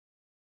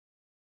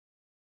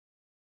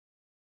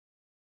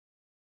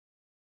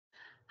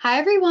Hi,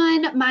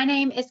 everyone. My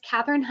name is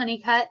Katherine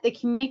Honeycutt, the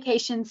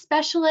Communications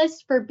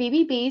Specialist for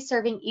BBB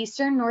serving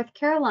Eastern North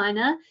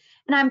Carolina,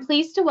 and I'm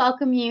pleased to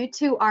welcome you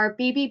to our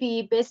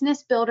BBB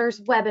Business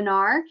Builders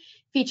webinar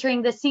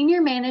featuring the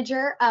Senior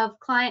Manager of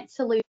Client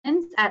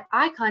Solutions at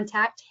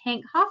iContact,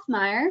 Hank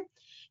Hoffmeyer,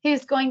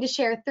 who's going to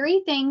share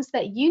 3 things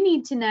that you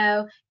need to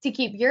know to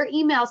keep your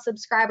email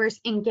subscribers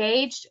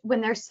engaged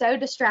when they're so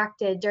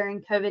distracted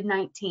during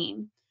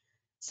COVID-19.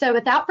 So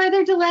without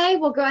further delay,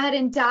 we'll go ahead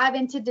and dive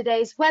into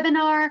today's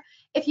webinar.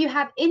 If you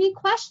have any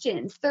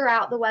questions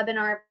throughout the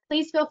webinar,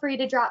 please feel free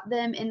to drop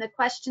them in the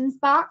questions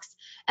box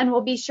and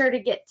we'll be sure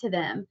to get to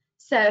them.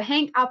 So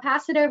Hank, I'll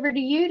pass it over to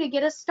you to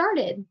get us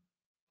started.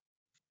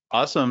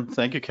 Awesome.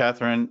 Thank you,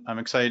 Catherine. I'm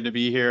excited to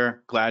be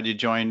here. Glad you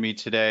joined me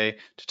today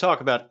to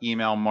talk about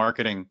email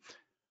marketing.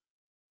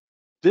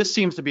 This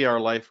seems to be our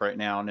life right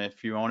now. And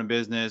if you own a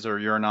business or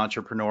you're an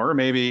entrepreneur, or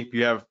maybe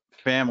you have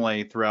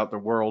family throughout the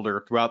world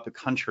or throughout the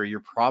country, you're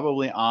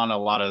probably on a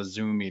lot of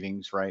Zoom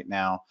meetings right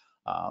now.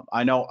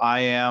 I know I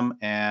am,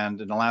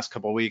 and in the last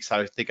couple of weeks,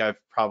 I think I've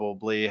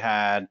probably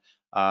had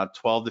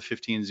 12 to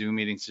 15 Zoom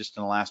meetings just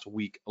in the last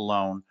week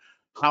alone.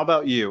 How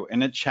about you?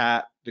 In the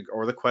chat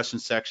or the question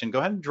section, go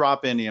ahead and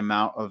drop in the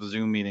amount of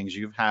Zoom meetings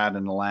you've had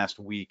in the last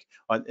week.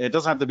 It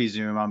doesn't have to be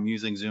Zoom. I'm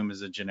using Zoom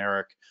as a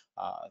generic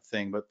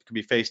thing, but it could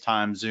be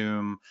FaceTime,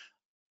 Zoom,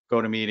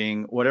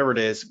 GoToMeeting, whatever it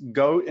is.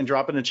 Go and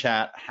drop in the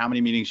chat how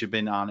many meetings you've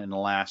been on in the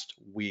last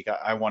week.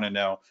 I want to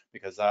know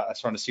because I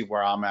just want to see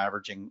where I'm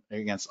averaging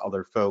against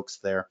other folks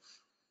there.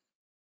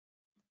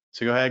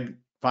 So go ahead,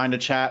 find the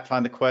chat,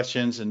 find the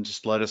questions, and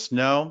just let us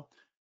know.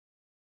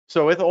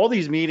 So with all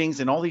these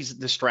meetings and all these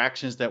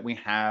distractions that we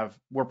have,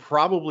 we're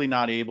probably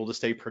not able to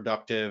stay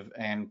productive.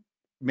 And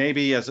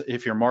maybe as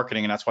if you're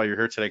marketing, and that's why you're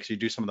here today, because you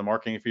do some of the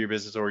marketing for your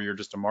business or you're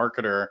just a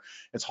marketer,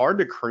 it's hard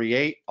to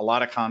create a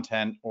lot of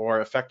content or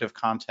effective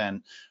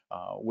content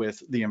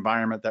with the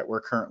environment that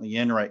we're currently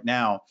in right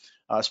now.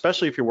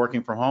 Especially if you're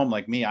working from home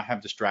like me. I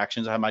have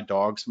distractions. I have my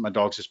dogs. My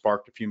dogs just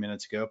barked a few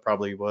minutes ago.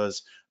 Probably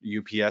was the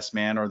UPS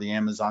man or the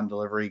Amazon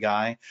delivery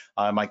guy.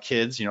 My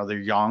kids, they're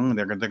young.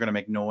 They're gonna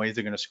make noise.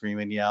 They're gonna scream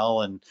and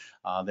yell, and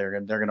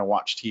they're gonna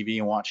watch TV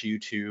and watch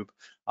YouTube.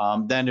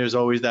 Then there's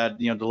always that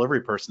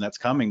delivery person that's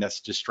coming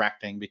that's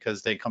distracting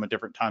because they come at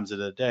different times of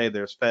the day.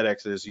 There's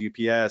FedEx, there's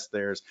UPS,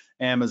 there's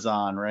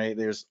Amazon, right?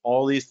 There's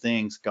all these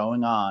things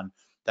going on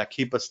that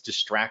keep us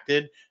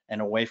distracted and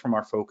away from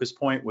our focus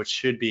point, which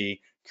should be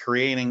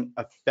creating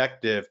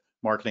effective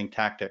marketing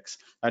tactics.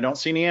 I don't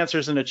see any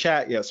answers in the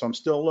chat yet, so I'm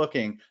still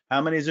looking. How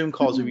many Zoom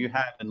calls have you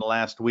had in the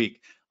last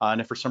week?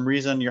 And if for some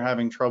reason you're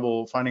having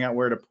trouble finding out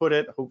where to put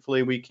it,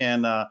 hopefully we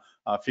can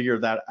figure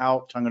that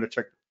out. I'm going to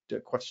check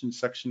the question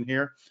section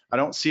here. I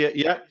don't see it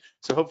yet,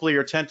 so hopefully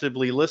you're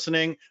attentively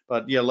listening.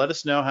 But yeah, let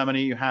us know how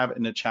many you have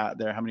in the chat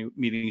there, how many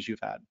meetings you've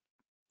had.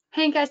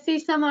 Hank, I see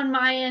some on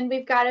my end.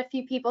 We've got a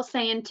few people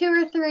saying 2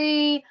 or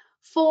 3,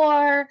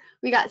 4.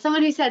 We got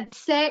someone who said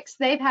 6.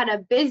 They've had a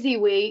busy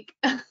week.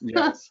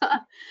 Yes. All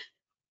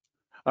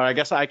right, I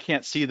guess I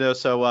can't see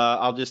those, so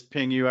I'll just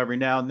ping you every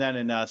now and then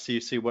and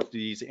see what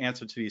these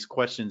answers to these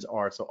questions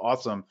are. So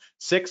awesome.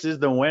 6 is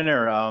the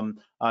winner. I'm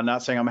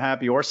not saying I'm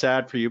happy or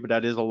sad for you, but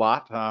that is a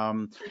lot.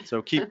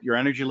 So keep your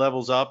energy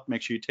levels up.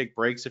 Make sure you take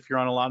breaks if you're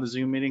on a lot of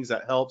Zoom meetings.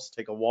 That helps.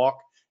 Take a walk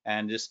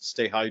and just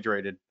stay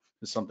hydrated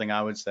is something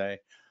I would say.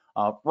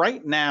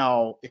 Right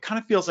now, it kind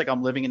of feels like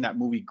I'm living in that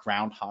movie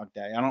Groundhog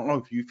Day. I don't know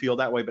if you feel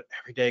that way, but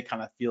every day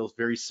kind of feels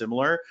very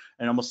similar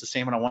and almost the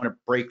same, and I want to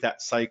break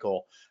that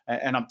cycle.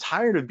 And I'm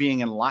tired of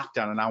being in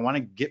lockdown, and I want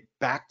to get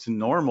back to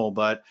normal,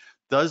 but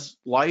does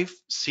life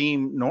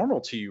seem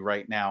normal to you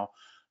right now?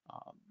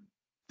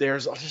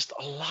 There's just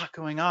a lot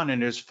going on,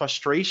 and there's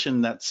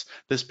frustration that's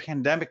this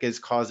pandemic is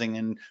causing,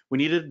 and we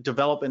need to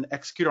develop and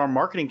execute our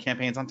marketing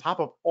campaigns on top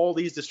of all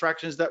these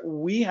distractions that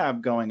we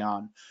have going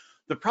on.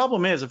 The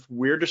problem is if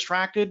we're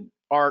distracted,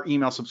 our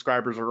email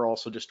subscribers are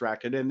also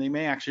distracted, and they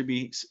may actually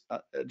be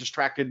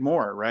distracted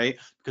more, right?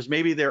 Because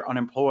maybe they're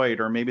unemployed,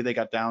 or maybe they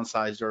got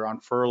downsized or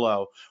on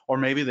furlough, or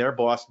maybe their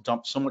boss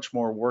dumped so much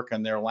more work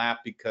in their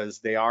lap because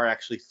they are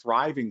actually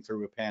thriving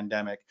through a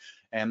pandemic,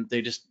 and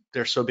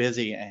they're so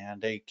busy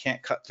and they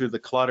can't cut through the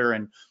clutter,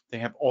 and they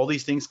have all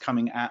these things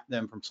coming at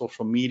them from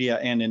social media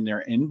and in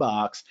their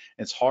inbox.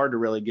 It's hard to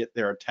really get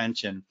their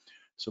attention.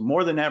 So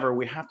more than ever,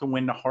 we have to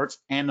win the hearts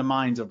and the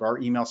minds of our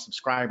email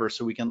subscribers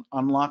so we can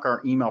unlock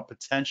our email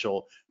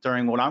potential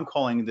during what I'm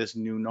calling this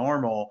new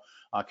normal.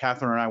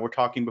 Catherine and I were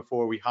talking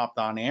before we hopped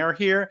on air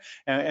here,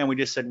 and we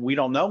just said, we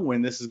don't know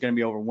when this is going to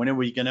be over. When are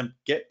we going to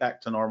get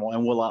back to normal?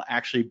 And will it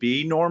actually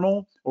be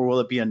normal, or will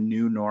it be a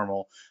new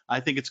normal? I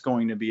think it's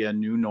going to be a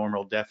new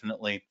normal,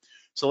 definitely.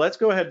 So let's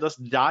go ahead, let's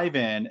dive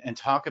in and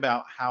talk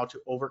about how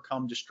to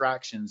overcome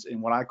distractions in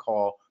what I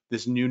call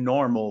this new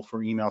normal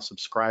for email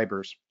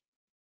subscribers.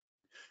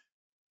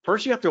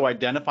 First, you have to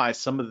identify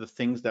some of the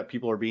things that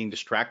people are being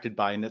distracted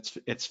by, and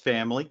it's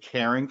family,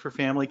 caring for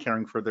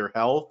their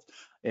health,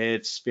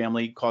 It's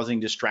family causing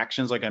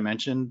distractions, like I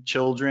mentioned,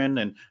 children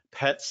and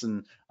pets,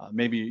 and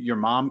maybe your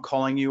mom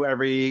calling you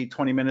every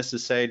 20 minutes to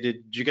say,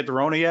 did you get the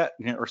Rona yet?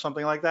 Or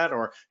something like that.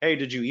 Or, hey,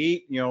 did you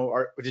eat?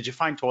 Or did you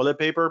find toilet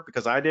paper?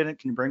 Because I didn't.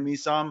 Can you bring me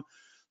some?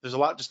 There's a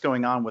lot just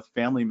going on with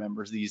family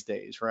members these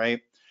days,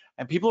 right?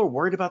 And people are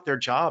worried about their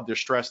job. They're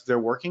stressed. They're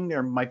working. They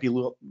might be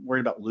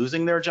worried about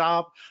losing their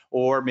job,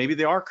 or maybe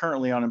they are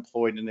currently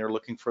unemployed and they're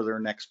looking for their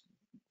next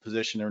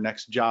position, their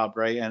next job,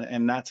 right?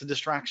 And that's a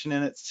distraction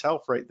in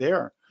itself right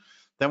there.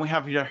 Then we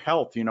have your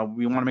health. We want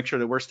to make sure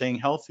that we're staying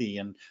healthy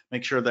and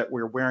make sure that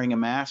we're wearing a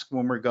mask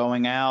when we're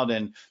going out.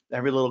 And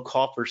every little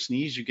cough or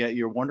sneeze you get,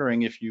 you're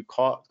wondering if you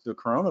caught the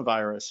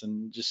coronavirus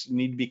and just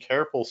need to be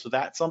careful. So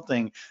that's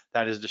something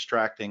that is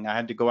distracting. I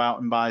had to go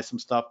out and buy some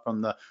stuff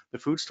from the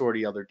food store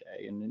the other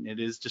day, and it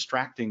is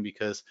distracting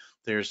because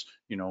there's,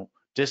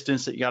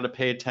 distance that you got to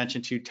pay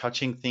attention to,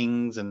 touching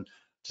things, and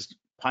just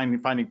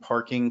finding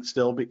parking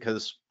still,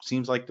 because it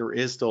seems like there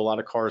is still a lot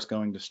of cars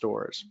going to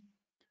stores.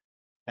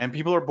 And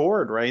people are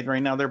bored, right?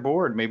 Right now they're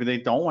bored. Maybe they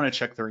don't want to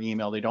check their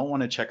email. They don't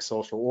want to check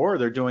social, or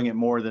they're doing it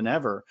more than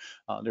ever.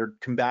 They're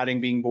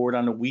combating being bored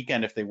on the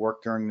weekend if they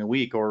work during the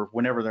week, or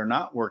whenever they're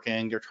not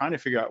working, they're trying to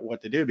figure out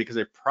what to do because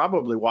they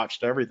probably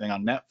watched everything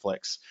on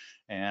Netflix.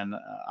 And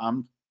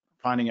I'm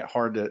finding it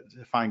hard to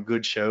find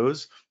good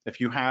shows.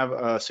 If you have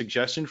a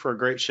suggestion for a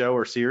great show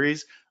or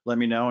series, let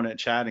me know in a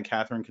chat, and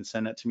Catherine can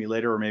send it to me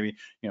later, or maybe,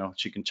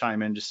 she can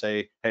chime in, just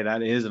say, hey,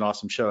 that is an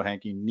awesome show,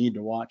 Hank. You need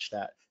to watch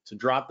that. So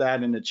drop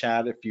that in the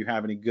chat if you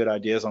have any good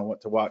ideas on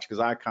what to watch, because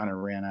I kind of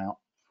ran out.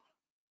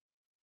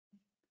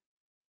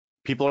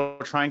 People are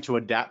trying to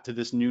adapt to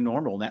this new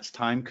normal, and that's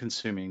time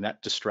consuming.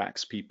 That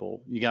distracts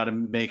people. You got to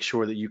make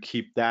sure that you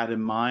keep that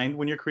in mind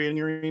when you're creating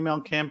your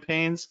email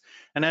campaigns.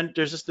 And then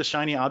there's just the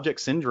shiny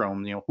object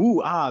syndrome,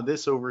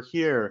 this over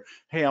here.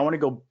 Hey, I want to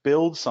go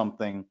build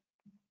something.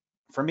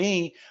 For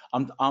me,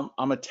 I'm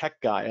a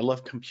tech guy. I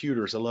love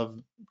computers. I love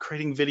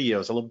creating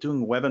videos. I love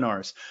doing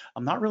webinars.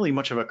 I'm not really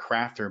much of a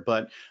crafter,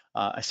 but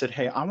I said,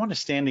 hey, I want a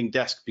standing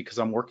desk because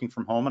I'm working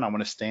from home and I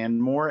want to stand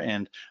more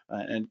and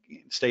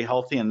stay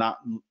healthy and not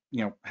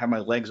have my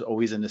legs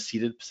always in a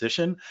seated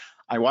position.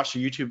 I watched a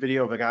YouTube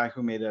video of a guy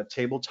who made a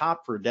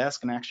tabletop for a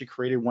desk and actually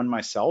created one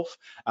myself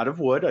out of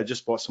wood. I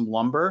just bought some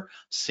lumber,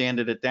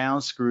 sanded it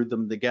down, screwed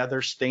them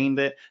together, stained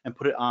it, and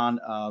put it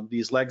on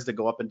these legs that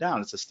go up and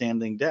down. It's a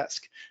standing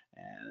desk.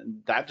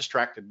 And that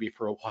distracted me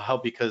for a while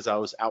because I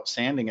was out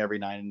sanding every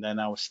night and then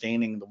I was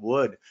staining the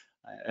wood.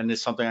 And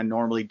it's something I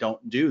normally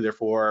don't do.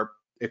 Therefore,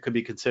 it could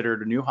be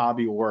considered a new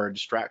hobby or a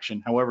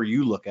distraction, however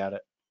you look at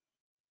it.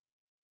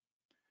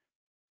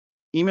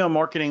 Email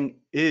marketing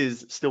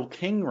is still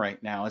king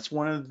right now. It's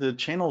one of the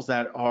channels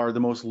that are the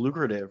most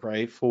lucrative,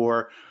 right?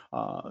 For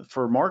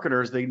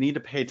marketers, they need to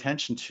pay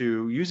attention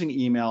to using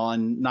email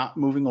and not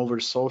moving over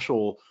to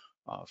social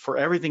for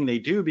everything they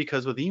do,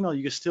 because with email,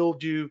 you can still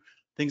do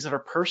things that are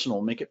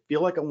personal, make it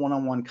feel like a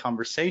one-on-one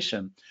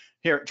conversation.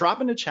 Here,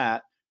 drop in the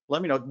chat.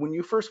 Let me know, when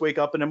you first wake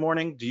up in the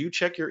morning, do you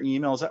check your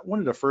email? Is that one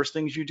of the first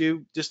things you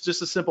do? Just a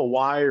simple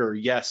why or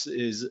yes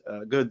is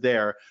good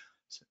there.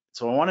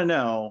 So I want to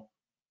know,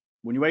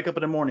 when you wake up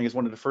in the morning, is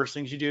one of the first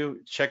things you do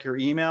check your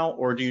email,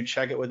 or do you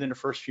check it within the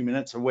first few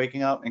minutes of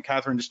waking up? And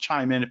Catherine, just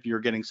chime in if you're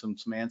getting some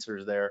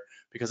answers there,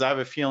 because I have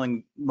a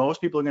feeling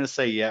most people are going to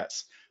say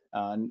yes.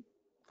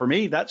 For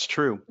me, that's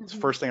true. It's the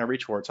first thing I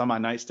reach for. It's on my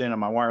nightstand on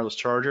my wireless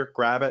charger.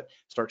 Grab it,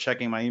 start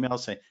checking my email,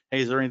 say, hey,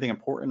 is there anything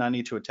important I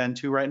need to attend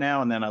to right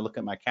now? And then I look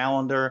at my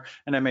calendar,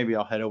 and then maybe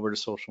I'll head over to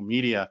social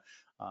media.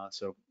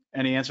 So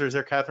any answers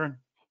there, Catherine?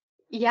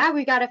 Yeah,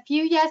 we got a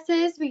few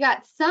yeses. We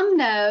got some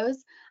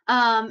no's.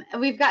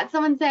 We've got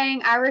someone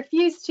saying, I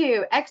refuse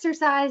to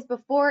exercise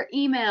before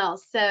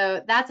emails.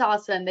 So that's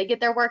awesome. They get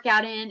their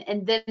workout in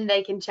and then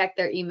they can check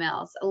their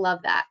emails. I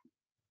love that.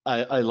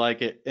 I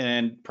like it.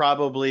 And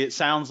probably it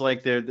sounds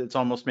like it's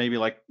almost maybe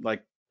like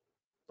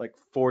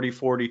 40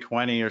 40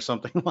 20 or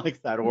something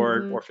like that,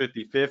 or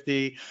 50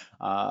 50.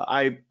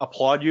 I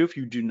applaud you if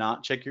you do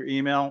not check your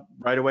email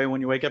right away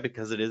when you wake up,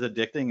 because it is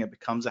addicting. It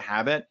becomes a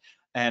habit.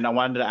 And I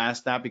wanted to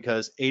ask that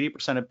because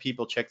 80% of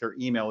people check their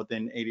email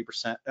within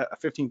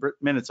 15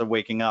 minutes of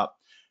waking up.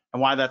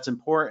 And why that's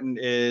important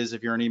is,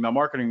 if you're in email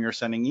marketing, you're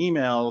sending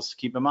emails,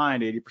 keep in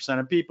mind 80%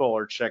 of people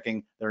are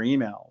checking their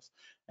emails.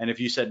 And if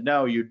you said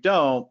no, you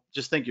don't,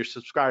 just think your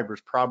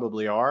subscribers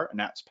probably are, and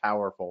that's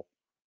powerful.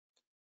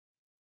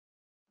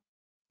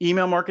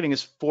 Email marketing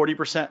is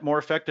 40% more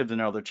effective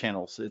than other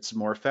channels. It's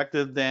more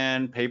effective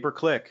than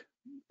pay-per-click.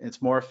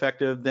 It's more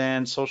effective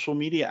than social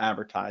media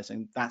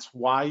advertising. That's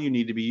why you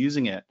need to be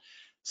using it.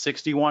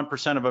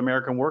 61% of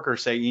American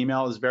workers say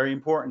email is very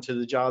important to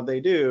the job they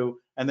do,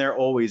 and they're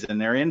always in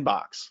their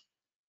inbox.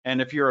 And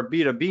if you're a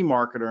B2B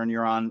marketer and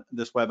you're on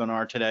this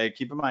webinar today,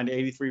 keep in mind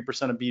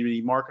 83% of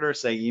B2B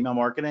marketers say email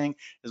marketing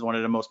is one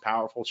of the most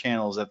powerful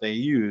channels that they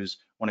use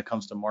when it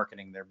comes to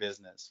marketing their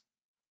business.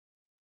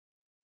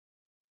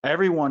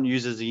 Everyone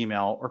uses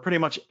email, or pretty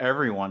much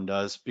everyone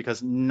does,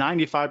 because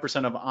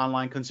 95% of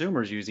online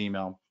consumers use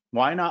email.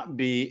 Why not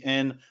be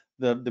in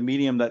the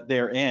medium that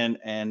they're in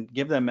and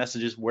give them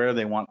messages where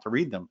they want to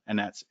read them, and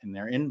that's in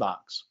their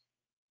inbox.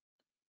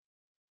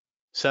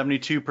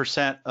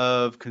 72%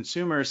 of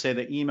consumers say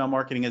that email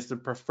marketing is the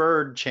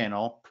preferred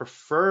channel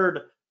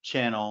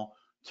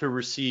to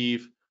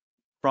receive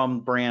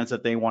from brands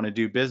that they want to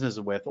do business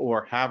with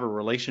or have a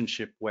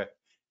relationship with.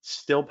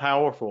 Still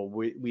powerful.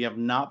 We have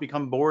not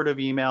become bored of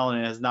email,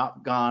 and it has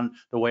not gone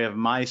the way of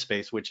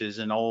MySpace, which is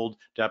an old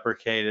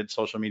deprecated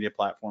social media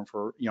platform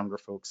for younger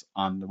folks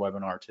on the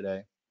webinar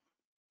today.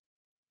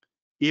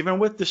 Even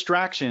with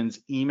distractions,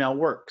 email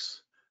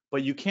works.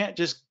 But you can't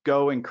just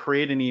go and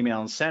create an email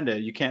and send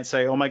it. You can't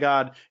say, oh my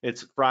God,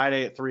 it's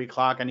Friday at 3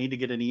 o'clock. I need to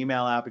get an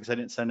email out because I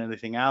didn't send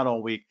anything out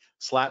all week.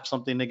 Slap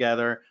something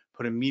together,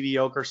 put a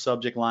mediocre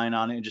subject line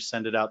on it, and just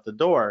send it out the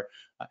door.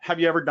 Have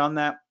you ever done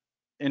that?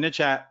 In the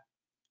chat,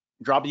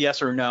 drop a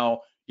yes or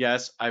no.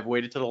 Yes, I've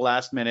waited to the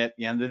last minute,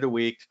 the end of the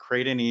week, to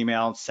create an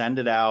email, send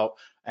it out,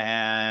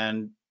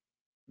 and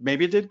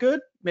maybe it did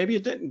good, maybe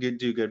it didn't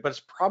do good, but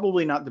it's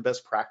probably not the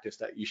best practice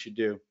that you should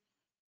do.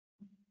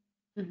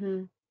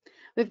 Mm-hmm.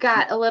 We've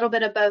got a little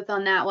bit of both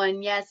on that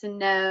one, yes and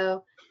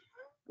no.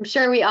 I'm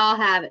sure we all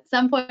have at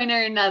some point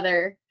or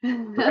another.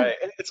 Right.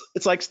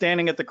 It's like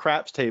standing at the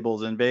craps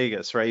tables in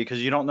Vegas, right?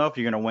 Because you don't know if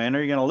you're going to win or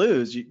you're going to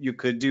lose. You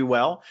could do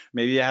well.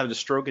 Maybe you have the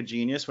stroke of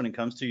genius when it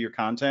comes to your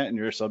content and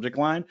your subject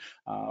line,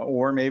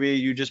 or maybe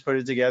you just put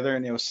it together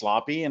and it was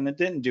sloppy and it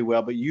didn't do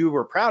well, but you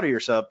were proud of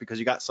yourself because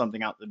you got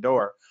something out the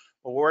door.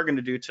 What we're going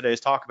to do today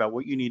is talk about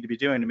what you need to be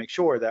doing to make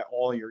sure that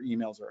all your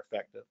emails are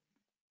effective.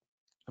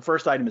 The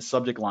first item is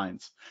subject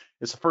lines.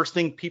 It's the first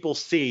thing people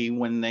see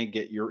when they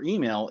get your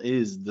email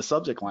is the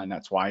subject line.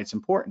 That's why it's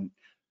important.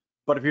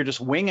 But if you're just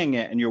winging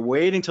it and you're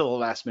waiting till the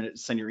last minute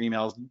to send your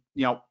emails,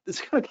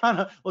 it's going to kind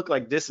of look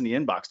like this in the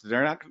inbox.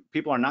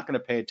 People are not going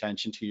to pay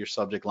attention to your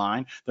subject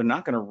line. They're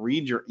not going to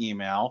read your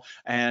email,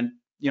 and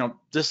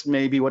this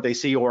may be what they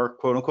see or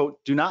quote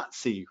unquote do not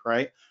see,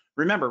 right?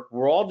 Remember,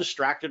 we're all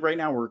distracted right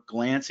now. We're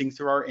glancing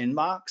through our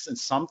inbox and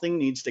something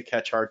needs to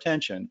catch our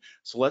attention.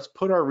 So let's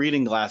put our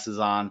reading glasses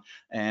on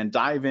and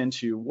dive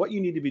into what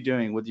you need to be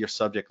doing with your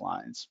subject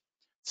lines.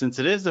 Since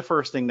it is the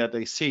first thing that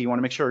they see, you want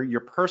to make sure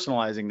you're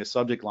personalizing the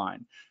subject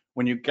line.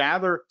 When you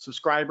gather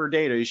subscriber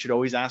data, you should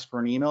always ask for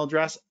an email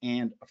address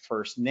and a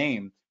first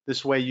name.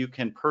 This way you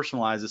can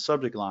personalize the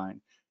subject line.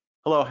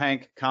 Hello,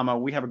 Hank,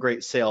 we have a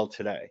great sale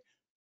today.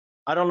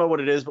 I don't know what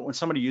it is, but when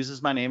somebody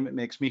uses my name, it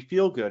makes me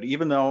feel good.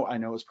 Even though I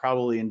know it's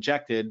probably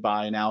injected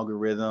by an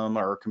algorithm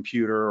or a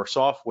computer or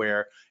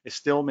software, it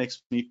still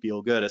makes me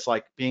feel good. It's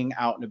like being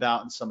out and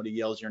about and somebody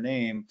yells your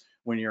name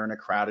when you're in a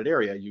crowded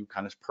area. You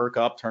kind of perk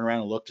up, turn around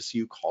and look to see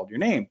who called your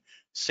name.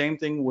 Same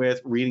thing with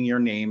reading your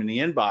name in the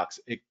inbox.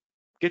 It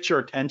gets your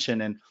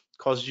attention and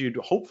causes you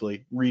to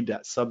hopefully read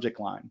that subject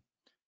line.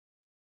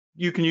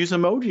 You can use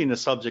emoji in the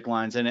subject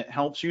lines and it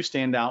helps you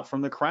stand out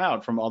from the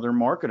crowd, from other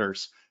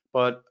marketers.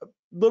 But a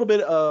little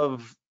bit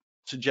of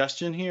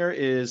suggestion here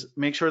is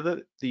make sure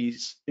that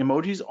these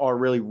emojis are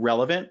really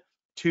relevant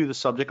to the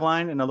subject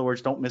line. In other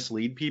words, don't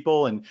mislead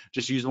people and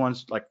just use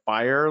ones like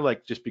fire,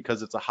 like just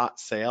because it's a hot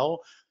sale.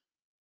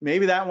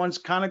 Maybe that one's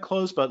kind of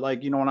close, but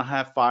like you don't want to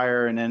have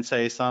fire and then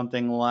say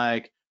something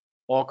like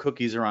all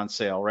cookies are on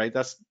sale, right?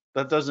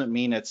 That doesn't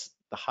mean it's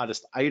the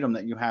hottest item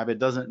that you have. It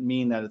doesn't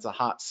mean that it's a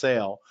hot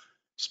sale.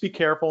 Just be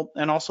careful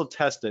and also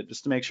test it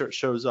just to make sure it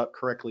shows up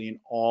correctly in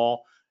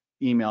all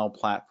email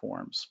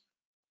platforms.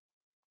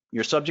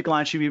 Your subject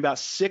line should be about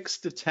 6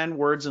 to 10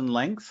 words in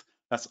length.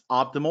 That's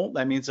optimal.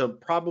 That means it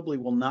probably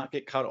will not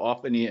get cut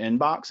off in the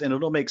inbox and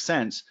it'll make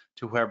sense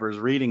to whoever's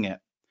reading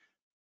it.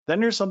 Then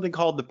there's something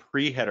called the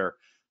pre-header.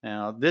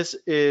 Now, this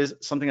is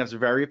something that's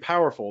very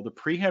powerful. The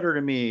pre-header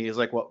to me is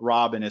like what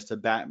Robin is to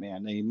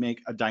Batman. They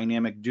make a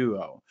dynamic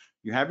duo.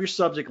 You have your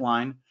subject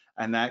line,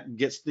 and that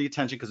gets the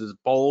attention because it's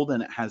bold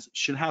and it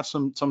should have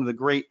some of the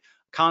great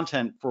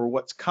content for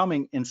what's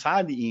coming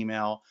inside the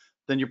email.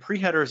 Then your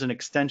pre-header is an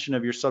extension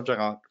of your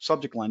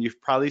subject line.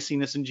 You've probably seen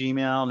this in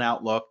Gmail and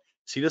Outlook.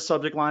 See the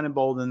subject line in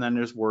bold, and then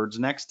there's words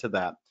next to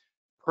that.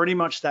 Pretty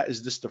much that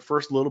is just the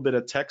first little bit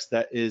of text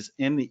that is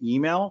in the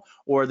email,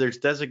 or there's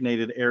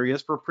designated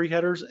areas for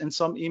pre-headers in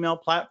some email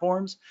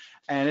platforms,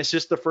 and it's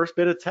just the first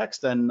bit of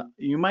text. And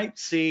you might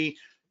see,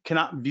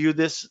 cannot view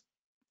this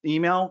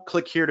email,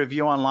 click here to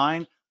view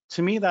online.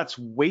 To me, that's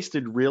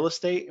wasted real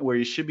estate where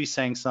you should be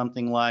saying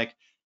something like,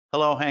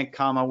 hello, Hank,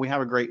 we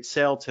have a great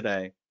sale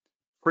today.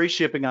 Free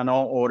shipping on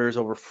all orders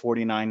over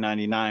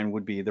 $49.99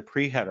 would be the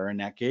pre-header, and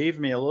that gave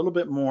me a little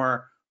bit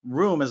more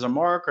room as a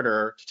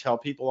marketer to tell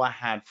people I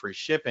had free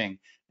shipping,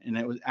 and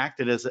it was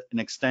acted as an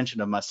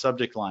extension of my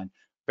subject line.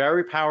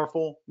 Very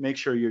powerful. Make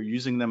sure you're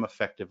using them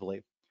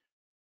effectively.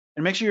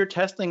 And make sure you're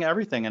testing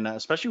everything, and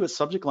especially with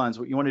subject lines,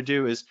 what you want to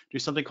do is do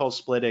something called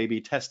split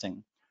A/B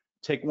testing.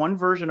 Take one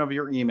version of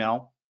your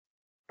email,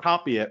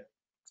 copy it,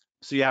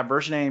 so you have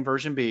version A and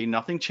version B,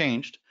 nothing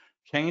changed.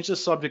 Change the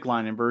subject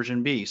line in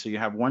version B. So you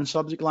have one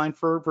subject line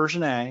for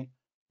version A,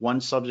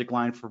 one subject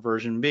line for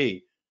version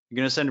B. You're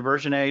going to send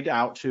version A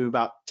out to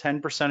about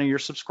 10% of your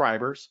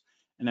subscribers,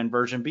 and then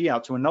version B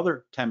out to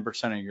another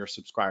 10% of your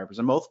subscribers.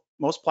 And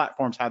most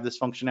platforms have this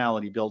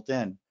functionality built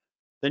in.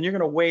 Then you're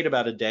going to wait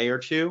about a day or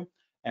two,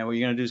 and what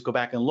you're going to do is go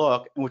back and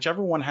look, and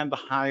whichever one had the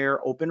higher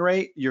open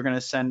rate, you're going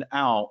to send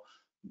out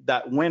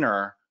that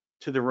winner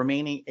to the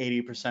remaining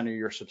 80% of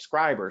your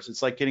subscribers.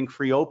 It's like getting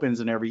free opens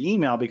in every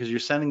email because you're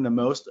sending the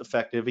most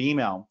effective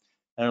email.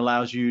 And it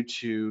allows you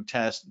to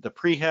test the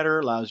pre-header,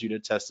 allows you to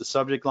test the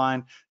subject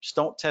line. Just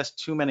don't test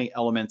too many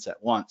elements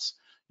at once.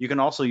 You can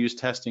also use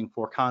testing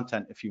for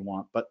content if you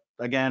want, but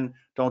again,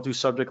 don't do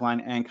subject line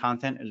and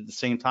content at the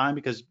same time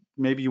because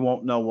maybe you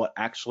won't know what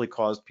actually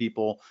caused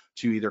people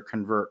to either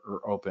convert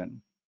or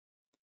open.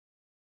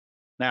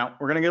 Now,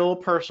 we're going to get a little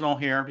personal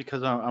here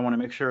because I want to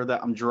make sure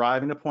that I'm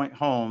driving the point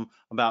home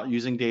about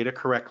using data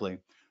correctly.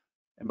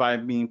 And by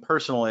being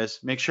personal is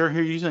make sure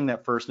you're using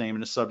that first name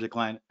in the subject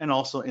line and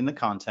also in the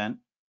content.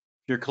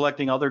 If you're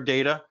collecting other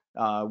data,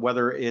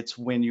 whether it's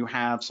when you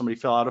have somebody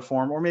fill out a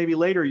form or maybe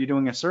later you're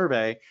doing a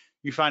survey,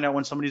 you find out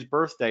when somebody's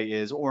birthday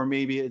is, or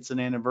maybe it's an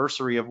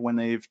anniversary of when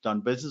they've done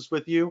business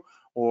with you,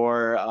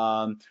 or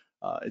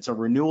it's a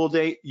renewal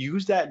date,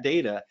 use that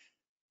data.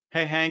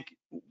 Hey, Hank,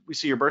 we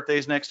see your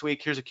birthday's next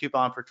week. Here's a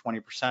coupon for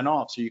 20%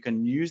 off. So you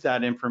can use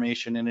that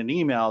information in an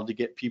email to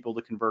get people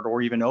to convert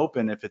or even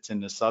open if it's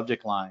in the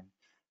subject line.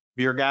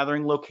 If you're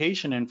gathering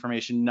location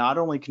information, not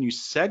only can you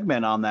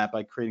segment on that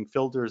by creating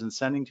filters and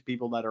sending to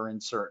people that are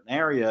in certain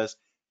areas,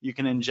 you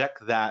can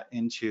inject that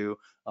into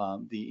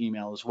the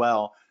email as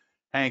well.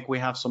 Hank, we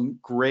have some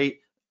great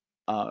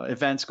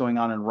events going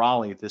on in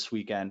Raleigh this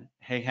weekend.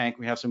 Hey, Hank,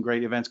 we have some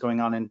great events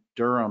going on in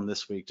Durham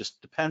this week. Just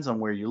depends on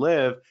where you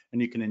live,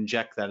 and you can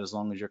inject that as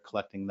long as you're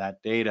collecting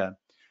that data.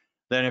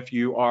 Then if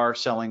you are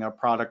selling a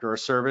product or a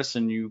service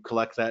and you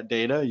collect that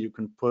data, you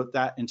can put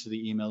that into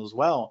the email as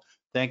well.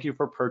 Thank you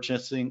for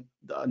purchasing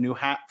a new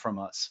hat from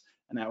us,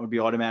 and that would be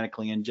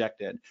automatically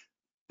injected.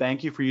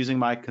 Thank you for using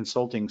my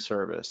consulting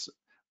service,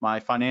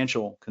 my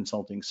financial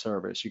consulting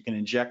service. You can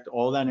inject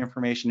all that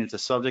information into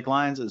subject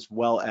lines as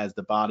well as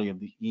the body of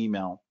the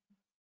email.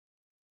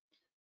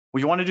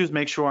 What you want to do is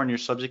make sure on your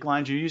subject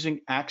lines you're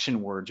using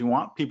action words. You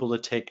want people to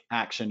take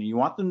action. You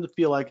want them to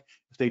feel like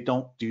if they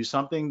don't do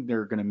something,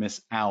 they're going to miss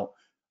out.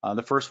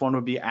 The first one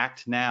would be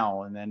act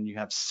now, and then you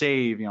have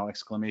save,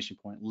 exclamation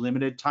point,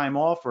 limited time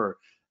offer.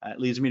 It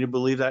leads me to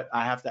believe that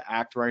I have to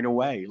act right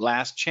away.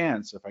 Last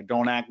chance. If I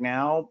don't act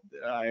now,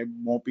 I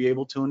won't be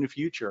able to in the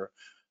future.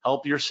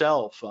 Help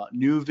yourself.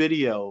 New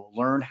video.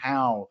 Learn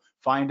how.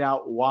 Find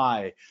out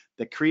why.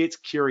 That creates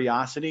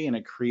curiosity and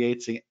it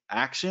creates an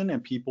action,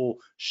 and people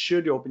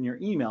should open your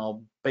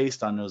email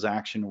based on those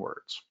action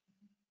words.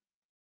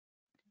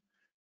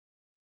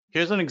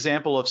 Here's an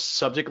example of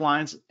subject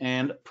lines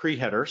and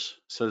pre-headers.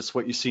 So this is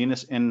what you see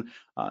in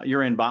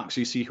your inbox.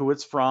 You see who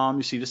it's from,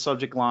 you see the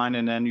subject line,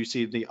 and then you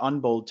see the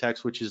unbold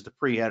text, which is the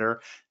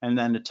pre-header, and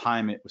then the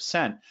time it was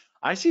sent.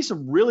 I see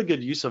some really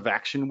good use of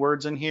action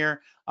words in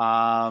here,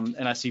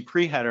 and I see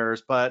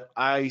pre-headers, but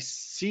I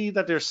see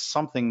that there's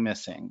something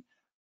missing.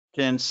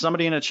 Can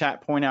somebody in the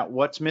chat point out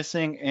what's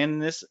missing in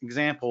this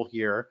example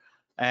here?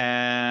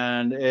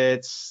 And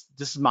this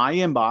is my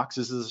inbox.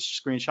 This is a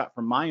screenshot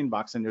from my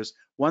inbox, and there's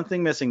one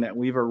thing missing that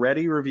we've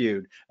already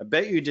reviewed. I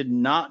bet you did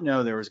not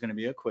know there was going to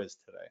be a quiz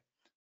today.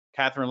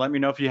 Catherine, let me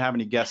know if you have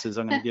any guesses.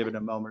 I'm going to give it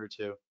a moment or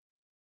two.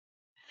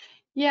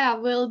 Yeah,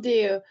 will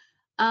do.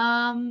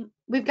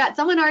 We've got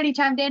someone already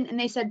chimed in and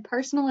they said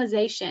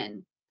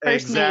personalization.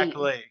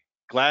 Exactly.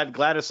 Name.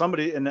 Glad if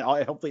somebody, and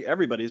hopefully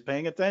everybody's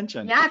paying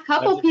attention. Yeah, a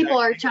couple people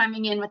are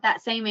chiming in with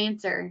that same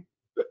answer.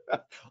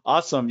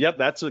 Awesome. Yep,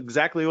 that's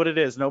exactly what it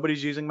is.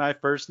 Nobody's using my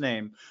first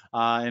name.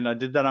 And I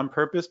did that on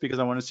purpose because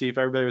I want to see if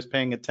everybody was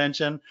paying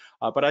attention.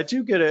 But I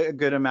do get a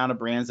good amount of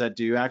brands that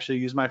do actually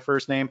use my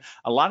first name.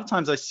 A lot of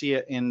times I see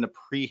it in the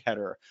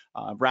pre-header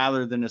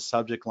rather than the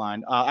subject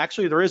line.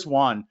 Actually, there is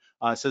one.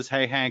 It says,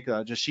 hey, Hank,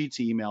 Jashit's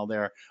email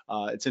there.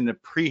 It's in the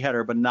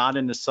pre-header, but not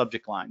in the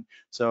subject line.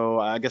 So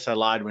I guess I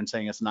lied when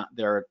saying it's not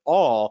there at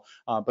all.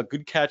 But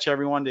good catch,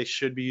 everyone. They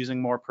should be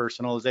using more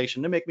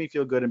personalization to make me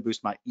feel good and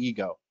boost my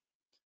ego.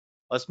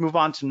 Let's move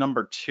on to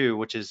number 2,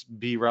 which is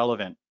be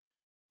relevant.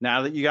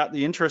 Now that you got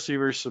the interest of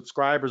your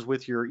subscribers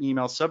with your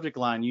email subject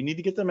line, you need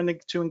to get them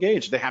to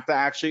engage. They have to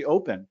actually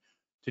open.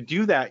 To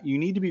do that, you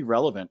need to be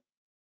relevant.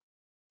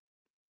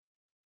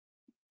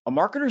 A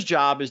marketer's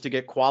job is to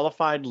get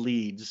qualified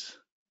leads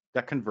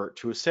that convert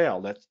to a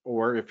sale.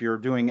 Or if you're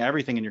doing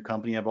everything in your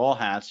company, you have all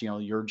hats,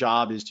 your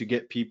job is to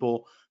get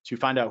people to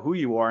find out who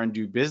you are and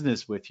do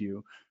business with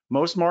you.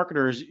 Most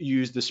marketers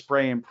use the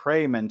spray and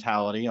pray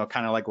mentality,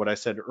 kind of like what I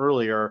said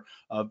earlier,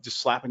 of just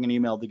slapping an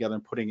email together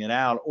and putting it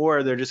out,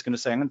 or they're just going to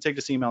say, I'm going to take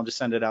this email and just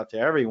send it out to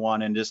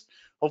everyone, and just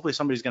hopefully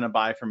somebody's going to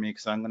buy from me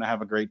because I'm going to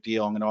have a great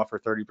deal. I'm going to offer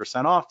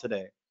 30% off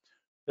today.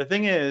 The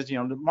thing is,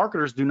 the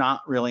marketers do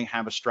not really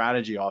have a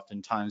strategy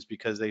oftentimes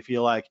because they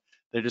feel like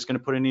they're just going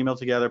to put an email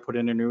together, put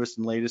in their newest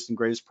and latest and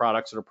greatest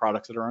products or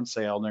products that are on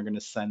sale, and they're going to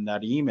send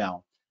that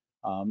email.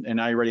 And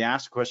I already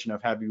asked a question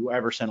of, have you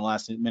ever sent a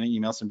last minute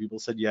email? Some people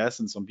said yes,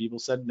 and some people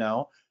said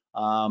no.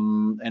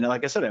 And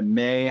like I said, it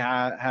may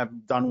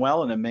have done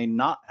well and it may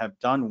not have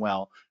done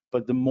well.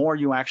 but the more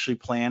you actually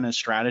plan and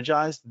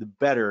strategize, the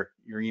better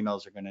your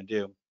emails are going to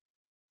do.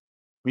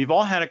 We've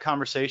all had a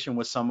conversation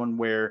with someone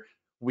where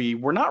we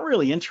were not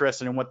really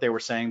interested in what they were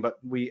saying, but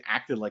we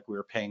acted like we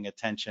were paying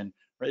attention.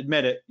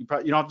 Admit it, you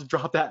don't have to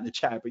drop that in the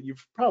chat, but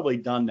you've probably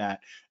done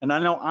that. And I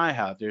know I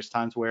have. There's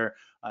times where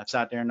I've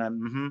sat there and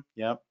I'm,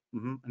 yep,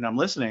 and I'm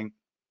listening.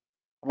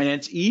 And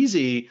it's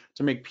easy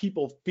to make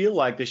people feel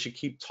like they should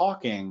keep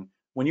talking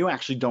when you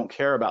actually don't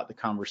care about the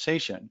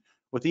conversation.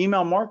 With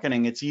email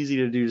marketing, it's easy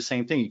to do the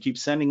same thing. You keep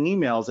sending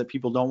emails that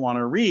people don't want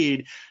to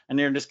read, and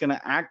they're just going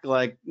to act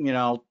like,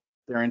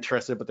 they're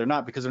interested, but they're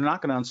not, because they're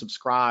not going to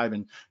unsubscribe.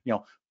 And,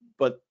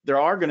 but there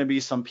are going to be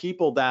some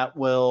people that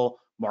will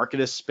mark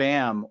it as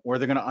spam, or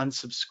they're going to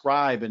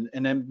unsubscribe,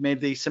 and then maybe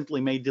they simply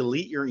may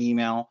delete your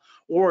email,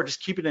 or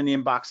just keep it in the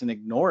inbox and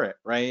ignore it,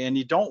 right? And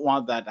you don't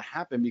want that to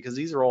happen, because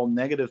these are all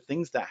negative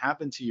things that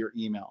happen to your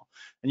email.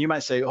 And you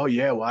might say, oh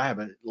yeah, well, I have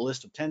a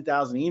list of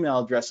 10,000 email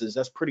addresses.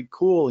 That's pretty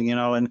cool,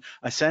 and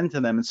I send to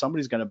them and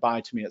somebody's going to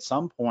buy to me at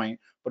some point.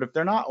 But if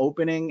they're not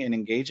opening and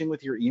engaging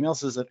with your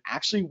emails, is it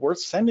actually worth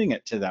sending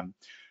it to them?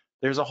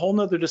 There's a whole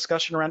nother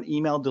discussion around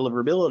email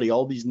deliverability.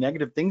 All these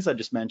negative things I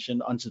just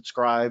mentioned,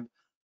 unsubscribe,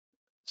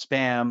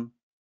 spam,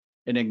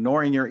 and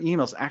ignoring your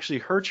emails actually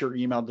hurts your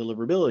email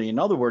deliverability. In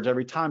other words,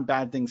 every time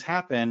bad things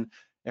happen,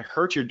 it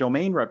hurts your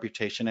domain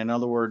reputation. In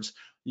other words,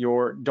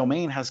 your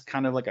domain has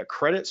kind of like a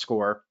credit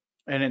score,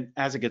 and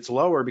as it gets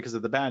lower because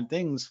of the bad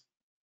things,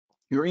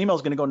 your email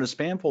is going to go into the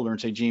spam folder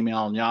and say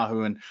Gmail and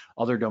Yahoo and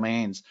other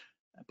domains.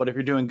 But if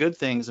you're doing good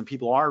things and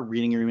people are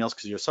reading your emails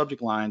because of your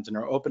subject lines and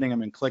are opening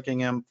them and clicking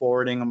them,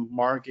 forwarding them,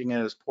 marking it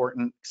as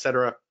important,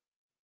 etc.,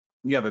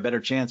 you have a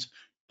better chance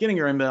getting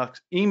your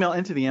email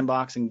into the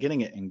inbox and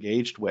getting it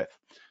engaged with.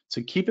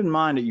 So keep in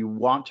mind that you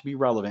want to be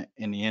relevant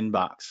in the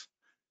inbox.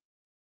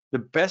 The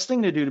best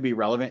thing to do to be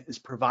relevant is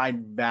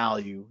provide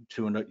value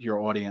to your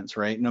audience,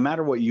 right? No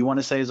matter what you want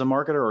to say as a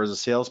marketer or as a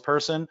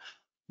salesperson,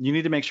 you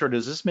need to make sure,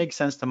 does this make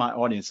sense to my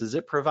audience? Is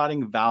it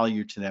providing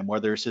value to them,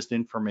 whether it's just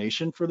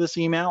information for this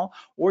email,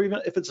 or even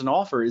if it's an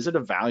offer, is it a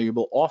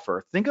valuable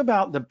offer? Think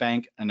about the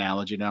bank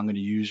analogy that I'm going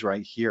to use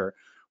right here.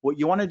 What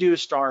you want to do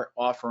is start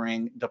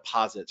offering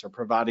deposits or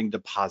providing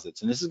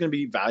deposits, and this is going to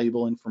be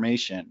valuable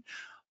information.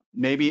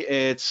 Maybe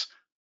it's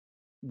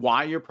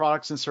why your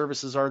products and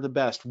services are the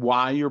best,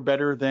 why you're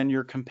better than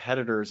your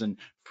competitors, and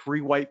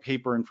free white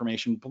paper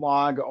information,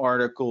 blog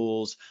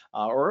articles,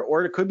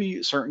 or it could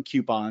be certain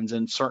coupons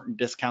and certain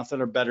discounts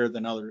that are better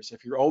than others.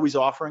 If you're always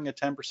offering a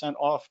 10%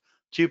 off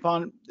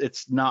coupon,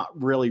 it's not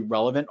really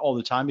relevant all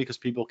the time, because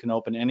people can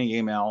open any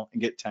email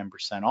and get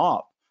 10%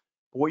 off.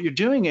 But what you're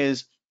doing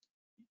is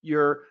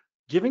you're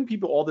giving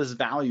people all this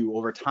value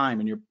over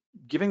time, and you're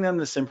giving them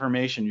this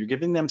information, you're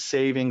giving them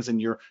savings,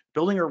 and you're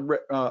building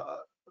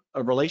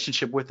a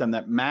relationship with them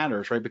that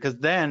matters, right? Because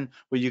then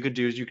what you could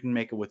do is you can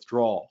make a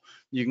withdrawal.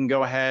 You can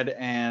go ahead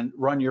and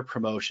run your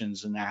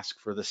promotions and ask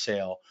for the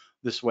sale.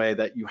 This way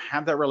that you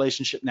have that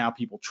relationship now,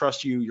 people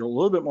trust you, you're a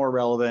little bit more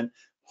relevant,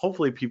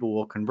 hopefully people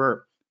will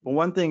convert. But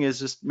one thing is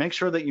just make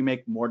sure that you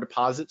make more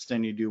deposits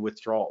than you do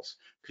withdrawals,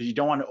 because you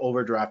don't want to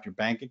overdraft your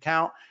bank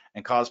account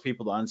and cause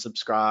people to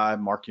unsubscribe,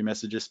 mark your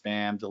message as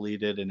spam,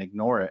 delete it, and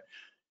ignore it.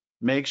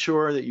 Make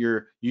sure that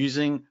you're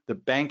using the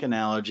bank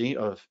analogy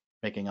of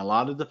making a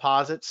lot of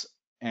deposits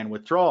and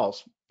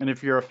withdrawals. And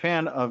if you're a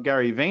fan of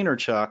Gary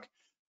Vaynerchuk,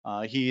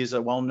 he is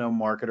a well-known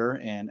marketer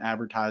and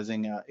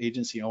advertising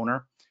agency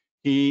owner.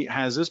 He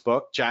has this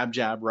book, Jab,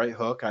 Jab, Right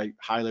Hook. I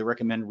highly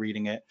recommend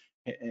reading it.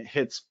 It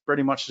hits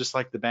pretty much just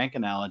like the bank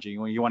analogy.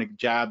 When you want to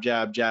jab,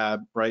 jab,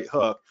 jab, right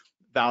hook,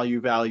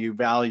 value, value,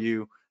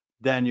 value,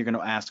 then you're going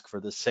to ask for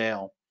the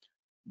sale.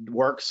 It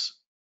works.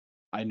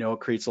 I know it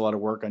creates a lot of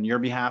work on your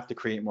behalf to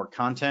create more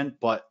content,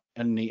 but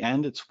in the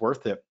end, it's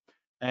worth it.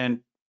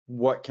 And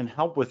what can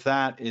help with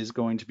that is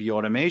going to be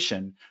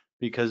automation,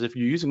 because if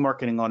you're using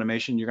marketing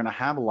automation, you're going to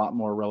have a lot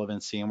more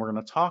relevancy, and we're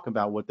going to talk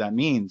about what that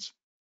means.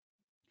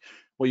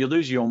 What you'll do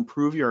is you'll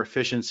improve your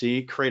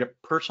efficiency, create a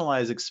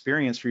personalized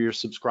experience for your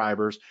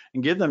subscribers,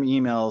 and give them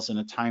emails in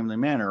a timely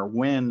manner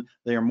when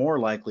they are more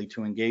likely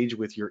to engage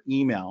with your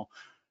email.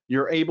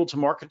 You're able to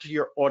market to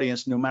your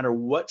audience no matter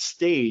what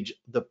stage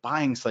the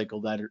buying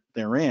cycle that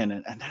they're in,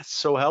 and that's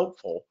so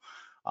helpful.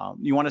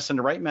 You want to send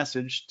the right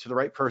message to the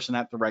right person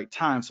at the right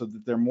time so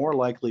that they're more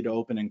likely to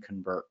open and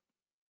convert.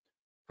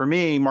 For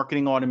me,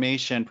 marketing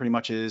automation pretty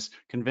much is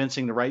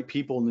convincing the right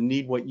people to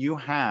need what you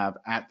have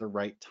at the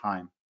right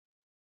time.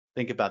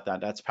 Think about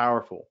that. That's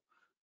powerful.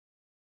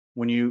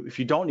 If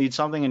you don't need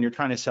something and you're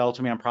trying to sell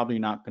to me, I'm probably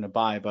not going to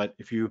buy. But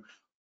if you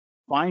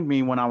find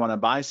me when I want to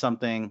buy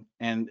something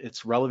and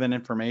it's relevant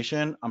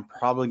information, I'm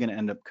probably going to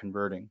end up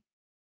converting.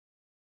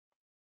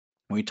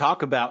 When we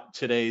talk about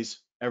today's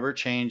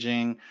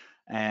ever-changing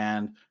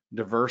and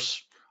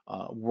diverse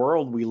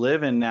world we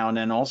live in now, and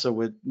then also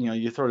with,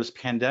 you throw this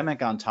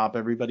pandemic on top,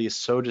 everybody is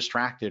so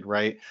distracted,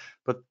 right?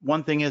 But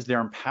one thing is they're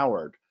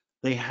empowered.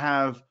 They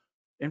have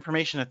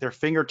information at their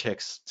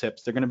fingertips.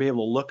 They're going to be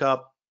able to look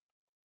up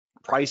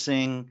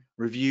pricing,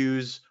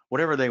 reviews,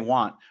 whatever they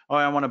want. Oh,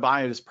 I want to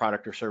buy this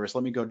product or service.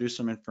 Let me go do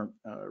some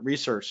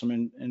research,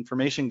 some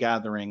information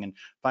gathering, and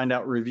find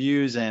out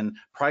reviews and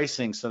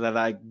pricing so that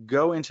I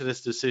go into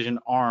this decision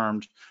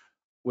armed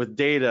with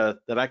data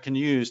that I can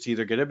use to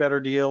either get a better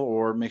deal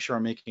or make sure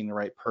I'm making the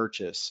right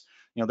purchase.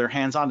 You know, they're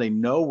hands-on, they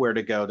know where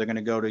to go. They're going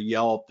to go to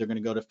Yelp, they're going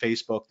to go to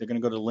Facebook, they're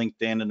going to go to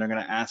LinkedIn, and they're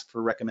going to ask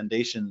for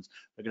recommendations.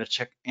 They're going to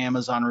check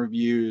Amazon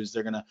reviews.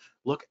 They're going to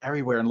look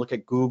everywhere and look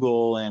at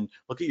Google and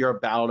look at your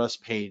About Us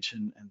page,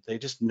 and they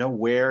just know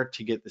where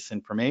to get this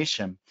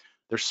information.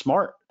 They're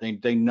smart.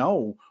 They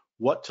know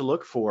what to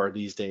look for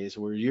these days,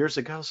 where years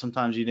ago,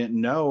 sometimes you didn't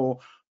know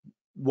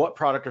what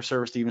product or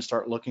service to even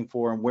start looking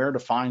for and where to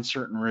find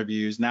certain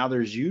reviews. Now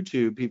there's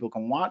YouTube, people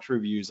can watch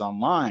reviews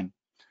online.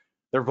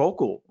 They're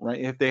vocal, right?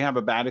 If they have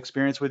a bad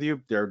experience with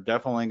you, they're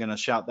definitely going to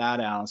shout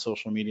that out on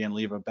social media and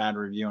leave a bad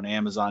review on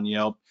Amazon,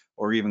 Yelp,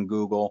 or even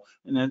Google.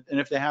 And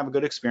if they have a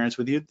good experience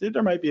with you,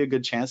 there might be a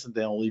good chance that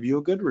they'll leave you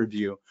a good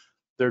review.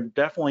 They're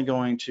definitely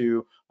going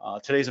to,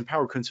 today's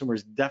empowered consumer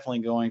is definitely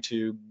going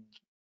to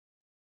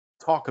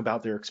talk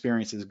about their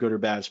experiences, good or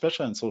bad,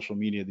 especially on social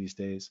media these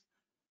days.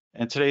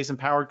 And today's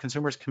empowered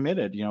consumer is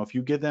committed. You know, if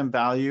you give them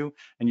value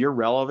and you're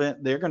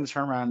relevant, they're going to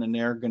turn around and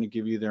they're going to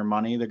give you their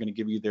money, they're going to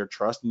give you their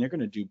trust, and they're going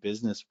to do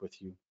business with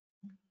you.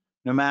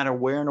 No matter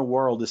where in the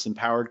world this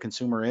empowered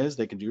consumer is,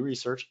 they can do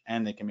research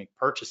and they can make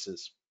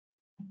purchases.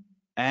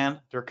 And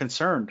they're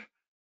concerned.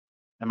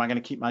 Am I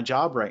going to keep my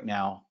job right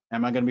now?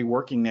 Am I going to be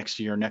working next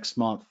year, next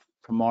month,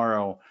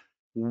 tomorrow?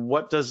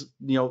 What does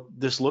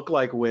this look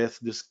like with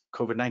this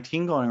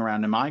COVID-19 going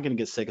around? Am I going to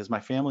get sick? Is my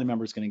family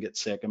members going to get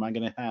sick? Am I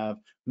going to have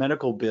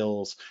medical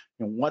bills?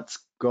 What's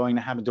going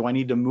to happen? Do I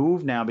need to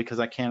move now because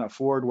I can't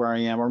afford where I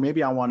am? Or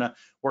maybe I want to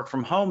work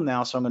from home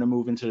now, so I'm going to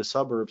move into the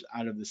suburbs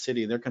out of the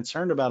city. They're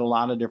concerned about a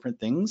lot of different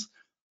things.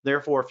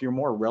 Therefore, if you're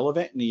more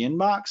relevant in the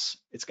inbox,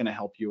 it's going to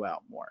help you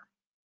out more.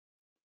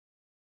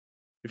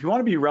 If you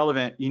want to be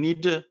relevant, you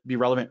need to be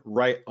relevant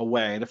right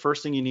away. The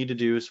first thing you need to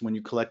do is when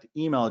you collect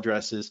email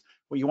addresses,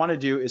 what you want to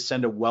do is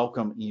send a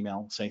welcome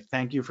email. Say,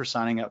 thank you for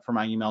signing up for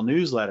my email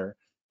newsletter.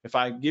 If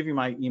I give you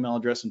my email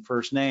address and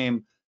first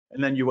name,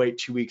 and then you wait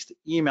 2 weeks to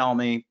email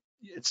me,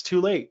 it's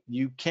too late.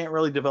 You can't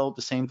really develop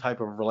the same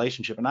type of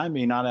relationship, and I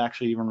may not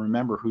actually even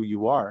remember who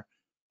you are.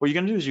 What you're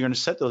going to do is you're going to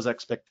set those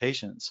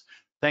expectations.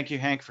 Thank you,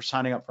 Hank, for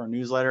signing up for our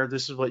newsletter.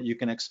 This is what you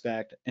can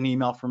expect: an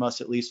email from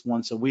us at least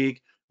once a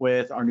week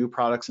with our new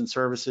products and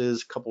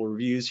services, a couple of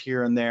reviews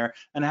here and there,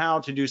 and how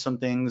to do some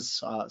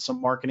things,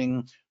 some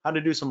marketing, how to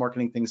do some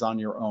marketing things on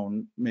your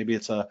own. Maybe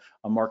it's a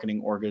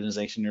marketing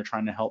organization you're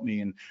trying to help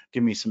me and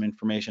give me some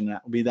information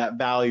that will be that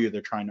value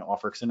they're trying to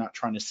offer, because they're not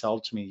trying to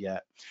sell to me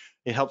yet.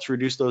 It helps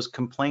reduce those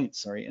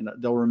complaints, right? And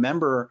they'll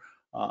remember,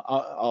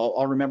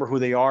 I'll remember who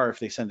they are if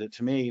they send it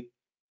to me,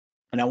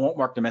 and I won't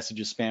mark the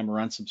message as spam or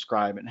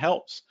unsubscribe. It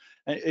helps.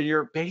 And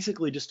you're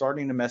basically just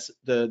starting to mess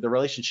the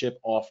relationship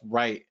off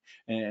right,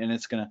 and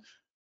it's going to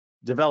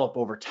develop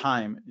over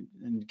time.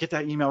 And get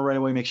that email right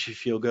away makes you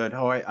feel good.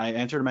 Oh, I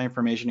entered my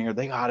information here.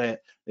 They got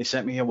it. They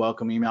sent me a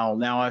welcome email.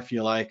 Now I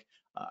feel like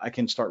I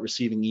can start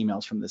receiving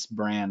emails from this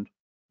brand.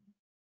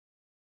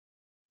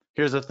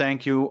 Here's a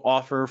thank you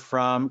offer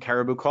from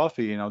Caribou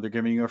Coffee. You know, they're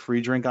giving you a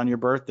free drink on your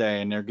birthday,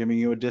 and they're giving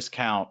you a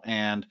discount.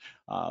 And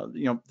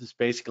this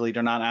basically,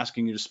 they're not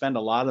asking you to spend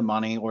a lot of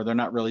money, or they're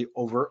not really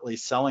overtly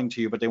selling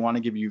to you, but they want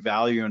to give you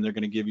value, and they're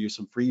going to give you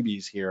some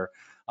freebies here.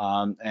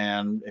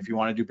 And if you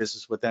want to do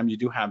business with them, you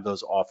do have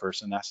those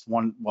offers, and that's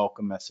one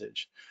welcome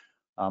message.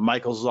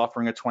 Michael's is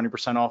offering a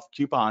 20% off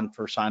coupon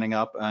for signing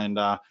up, and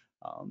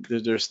they're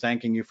just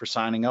thanking you for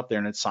signing up there,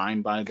 and it's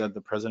signed by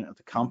the president of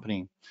the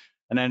company.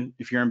 And then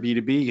if you're in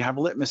B2B, you have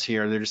a litmus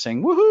here. They're just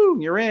saying,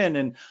 woohoo, you're in.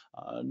 And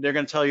they're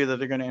going to tell you that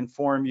they're going to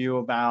inform you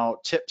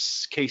about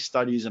tips, case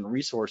studies, and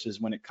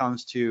resources when it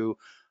comes to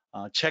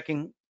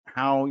checking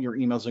how your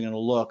emails are going to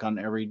look on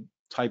every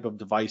type of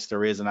device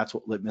there is. And that's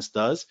what Litmus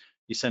does.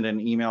 You send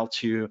an email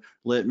to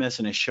Litmus,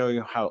 and they show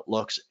you how it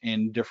looks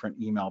in different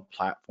email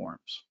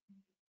platforms.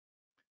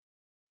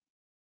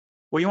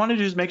 What you want to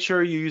do is make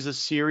sure you use a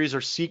series or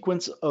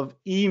sequence of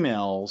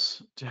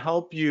emails to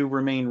help you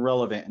remain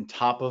relevant and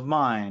top of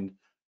mind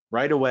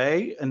right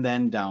away and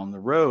then down the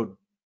road.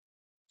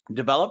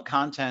 Develop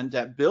content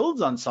that builds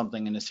on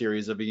something in a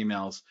series of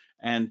emails,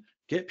 and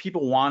get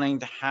people wanting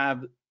to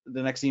have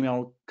the next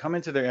email come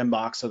into their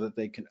inbox so that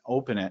they can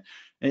open it.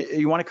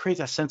 You want to create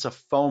that sense of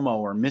FOMO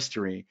or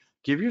mystery.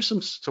 Give your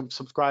some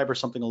subscribers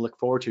something to look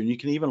forward to, and you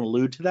can even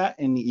allude to that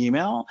in the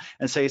email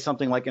and say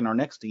something like, in our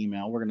next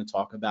email, we're going to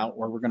talk about,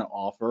 or we're going to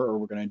offer, or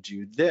we're going to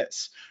do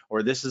this,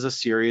 or this is a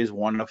series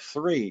 1 of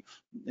 3.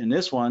 In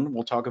this one,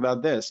 we'll talk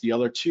about this. The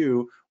other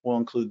 2 will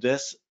include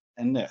this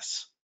and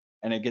this.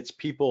 And it gets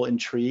people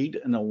intrigued,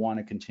 and they'll want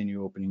to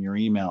continue opening your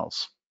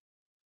emails.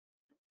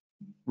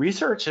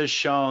 Research has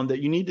shown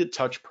that you need to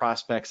touch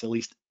prospects at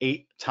least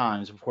 8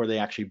 times before they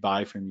actually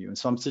buy from you. In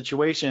some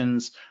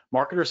situations,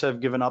 marketers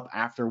have given up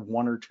after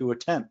 1 or 2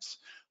 attempts.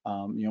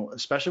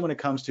 Especially when it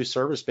comes to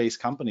service-based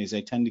companies,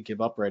 they tend to give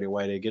up right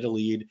away. They get a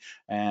lead,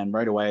 and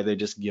right away they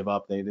just give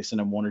up. They send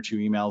them 1 or 2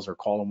 emails or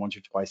call them once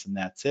or twice, and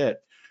that's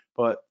it.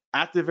 But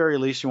at the very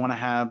least, you want to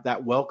have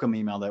that welcome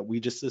email that we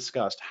just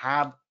discussed.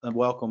 Have a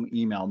welcome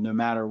email no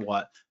matter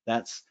what.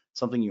 That's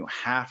something you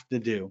have to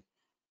do.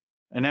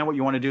 And then what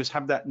you want to do is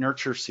have that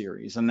nurture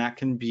series, and that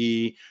can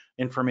be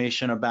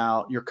information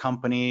about your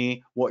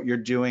company, what you're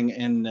doing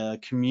in the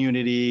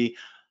community,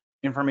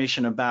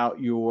 information about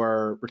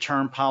your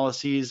return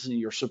policies,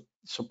 your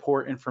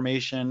support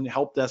information,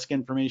 help desk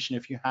information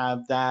if you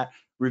have that,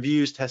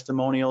 reviews,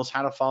 testimonials,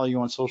 how to follow you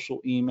on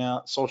social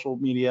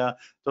media.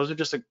 Those are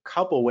just a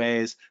couple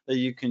ways that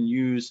you can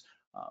use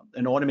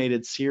an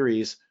automated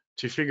series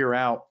to figure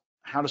out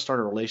how to start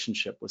a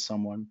relationship with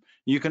someone.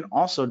 You can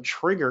also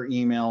trigger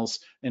emails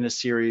in a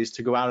series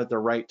to go out at the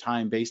right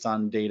time based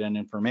on data and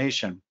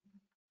information.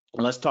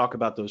 Let's talk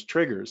about those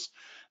triggers.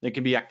 They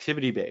can be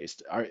activity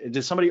based.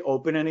 Did somebody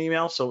open an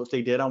email? So if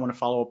they did, I want to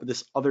follow up with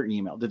this other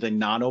email. Did they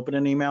not open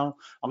an email?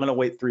 I'm going to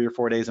wait 3 or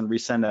 4 days and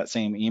resend that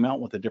same email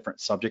with a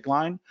different subject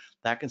line.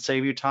 That can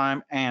save you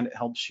time, and it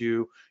helps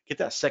you get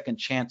that second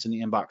chance in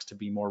the inbox to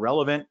be more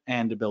relevant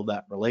and to build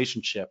that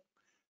relationship.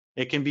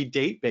 It can be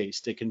date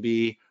based. It can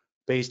be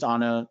based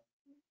on a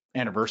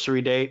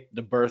anniversary date,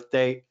 the birth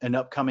date, an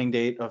upcoming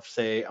date of,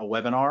 say, a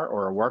webinar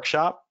or a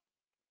workshop.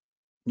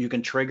 You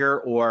can trigger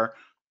or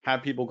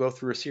have people go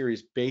through a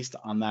series based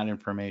on that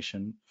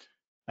information.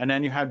 And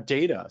then you have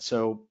data.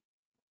 So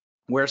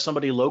where's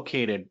somebody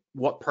located?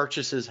 What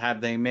purchases have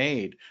they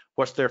made?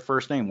 What's their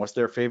first name? What's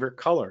their favorite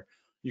color?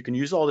 You can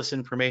use all this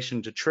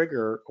information to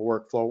trigger a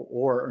workflow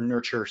or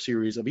nurture a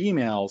series of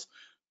emails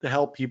to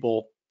help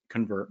people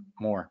convert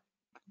more.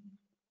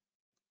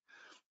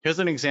 Here's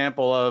an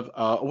example of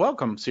a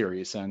welcome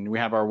series, and we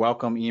have our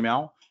welcome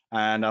email,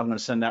 and I'm going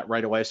to send that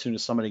right away as soon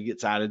as somebody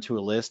gets added to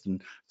a list.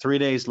 And 3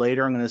 days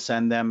later, I'm going to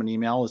send them an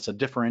email. It's a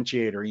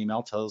differentiator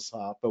email, tells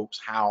folks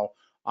how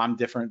I'm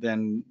different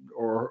than,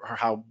 or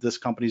how this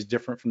company is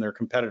different from their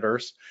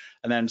competitors.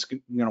 And then it's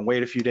going to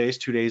wait a few days,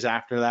 2 days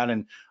after that,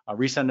 and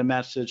resend a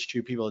message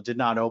to people that did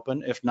not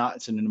open. If not,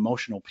 it's an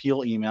emotional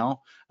appeal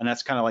email, and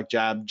that's kind of like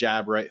jab,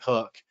 jab, right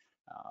hook.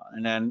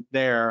 And then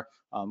there,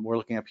 we're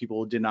looking at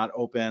people who did not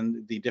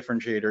open the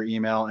differentiator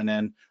email, and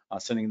then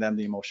sending them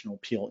the emotional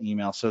appeal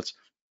email. So it's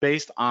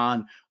based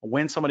on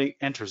when somebody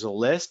enters a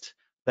list,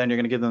 then you're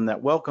going to give them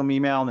that welcome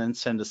email and then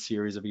send a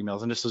series of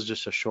emails. And this is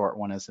just a short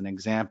one as an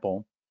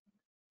example.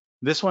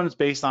 This one is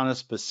based on a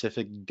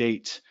specific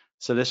date.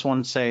 So this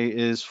one, say,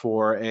 is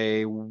for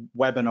a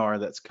webinar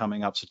that's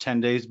coming up. So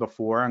 10 days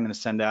before, I'm going to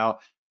send out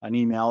an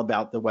email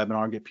about the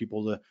webinar, get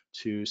people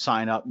to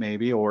sign up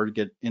maybe or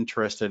get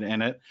interested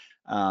in it.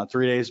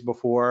 3 days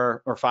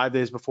before or 5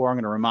 days before, I'm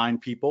going to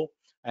remind people.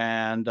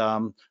 And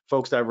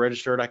folks that have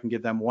registered, I can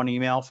give them one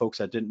email. Folks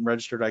that didn't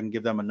register, I can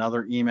give them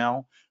another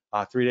email.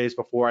 3 days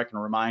before, I can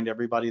remind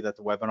everybody that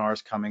the webinar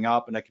is coming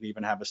up, and I can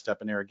even have a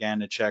step in there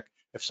again to check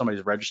if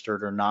somebody's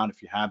registered or not,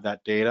 if you have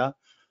that data.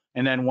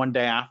 And then one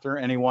day after,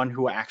 anyone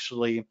who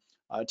actually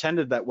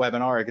attended that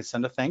webinar, I can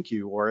send a thank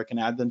you, or I can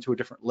add them to a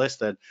different list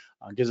that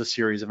gives a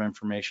series of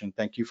information.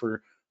 Thank you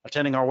for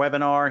attending our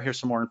webinar. Here's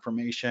some more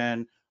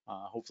information.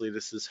 Hopefully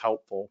this is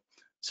helpful.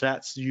 So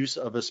that's use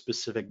of a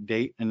specific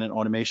date in an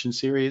automation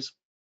series.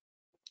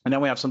 And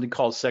then we have something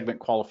called segment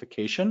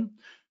qualification.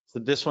 So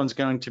this one's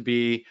going to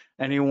be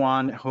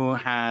anyone who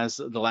has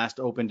the last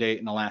open date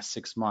in the last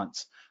 6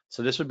 months.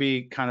 So this would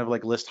be kind of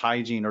like list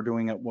hygiene, or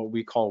doing what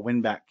we call a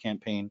win-back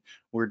campaign.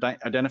 We're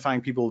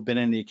identifying people who've been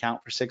in the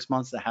account for 6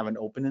 months that haven't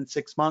opened in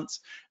 6 months.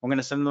 We're going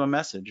to send them a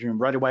message. And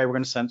right away, we're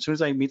going to send, as soon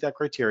as I meet that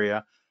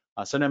criteria,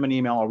 send them an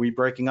email. Are we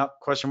breaking up?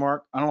 Question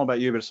mark. I don't know about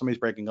you, but if somebody's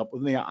breaking up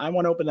with me, I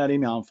want to open that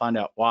email and find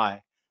out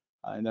why.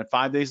 And then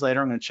 5 days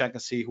later, I'm going to check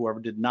and see whoever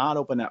did not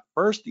open that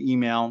first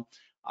email.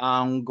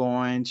 I'm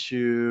going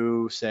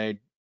to say,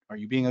 are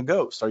you being a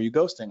ghost? Are you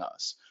ghosting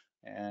us?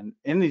 And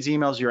in these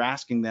emails, you're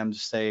asking them to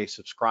say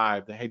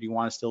subscribe. Hey, do you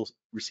want to still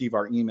receive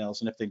our emails?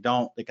 And if they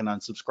don't, they can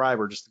unsubscribe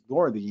or just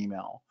ignore the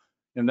email.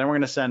 And then we're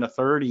going to send a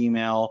third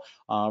email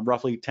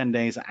roughly 10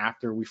 days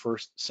after we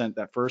first sent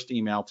that first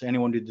email to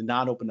anyone who did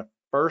not open the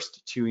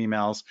first 2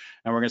 emails.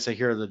 And we're going to say,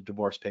 here are the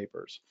divorce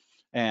papers.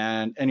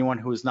 And anyone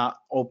who has not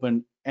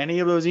opened any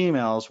of those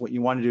emails, what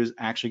you want to do is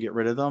actually get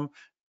rid of them.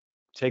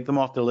 Take them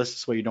off the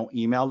list so you don't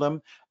email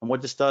them. And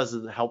what this does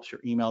is it helps your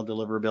email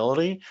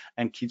deliverability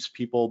and keeps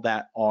people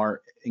that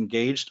are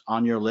engaged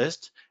on your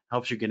list,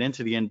 helps you get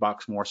into the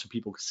inbox more so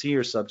people can see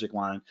your subject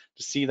line,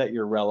 to see that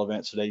you're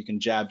relevant, so that you can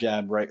jab,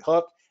 jab, right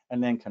hook,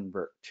 and then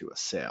convert to a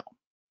sale.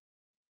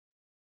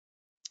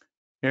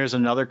 Here's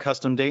another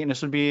custom date, and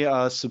this would be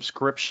a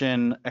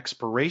subscription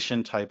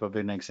expiration type of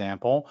an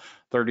example.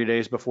 30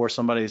 days before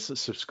somebody's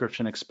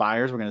subscription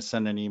expires, we're going to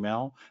send an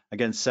email.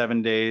 Again,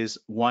 7 days,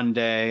 1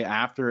 day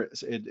after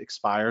it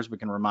expires, we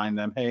can remind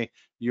them, hey,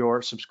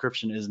 your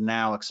subscription is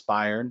now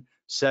expired.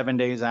 7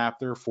 days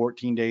after,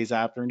 14 days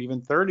after, and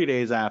even 30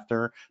 days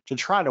after, to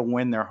try to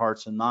win their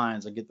hearts and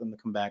minds and get them to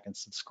come back and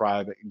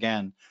subscribe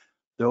again.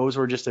 Those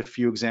were just a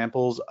few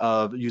examples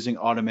of using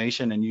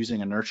automation and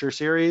using a nurture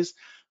series,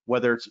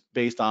 whether it's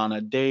based on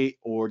a date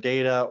or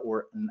data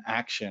or an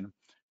action.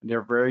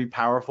 They're very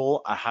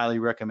powerful. I highly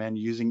recommend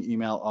using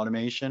email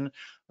automation.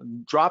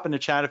 Drop in the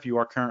chat if you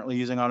are currently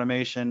using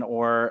automation,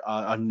 or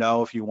a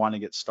no if you want to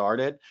get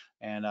started.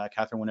 And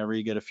Catherine, whenever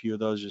you get a few of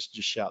those, just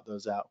shout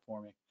those out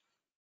for me.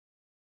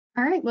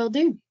 All right, will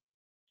do.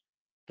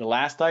 The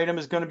last item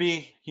is going to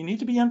be, you need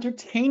to be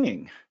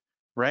entertaining,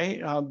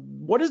 right?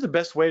 What is the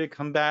best way to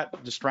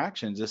combat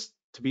distractions? Is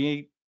to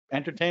be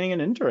entertaining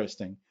and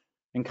interesting.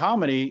 In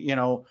comedy,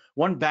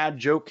 one bad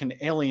joke can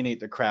alienate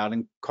the crowd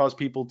and cause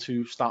people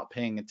to stop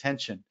paying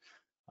attention.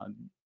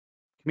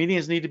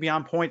 Comedians need to be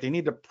on point. They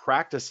need to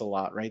practice a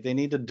lot, right? They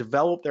need to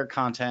develop their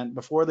content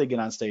before they get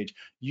on stage.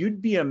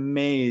 You'd be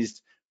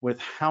amazed with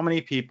how many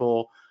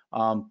people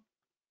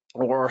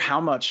or how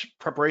much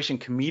preparation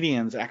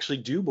comedians actually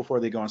do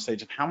before they go on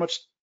stage, and how much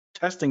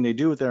testing they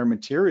do with their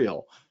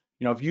material.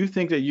 If you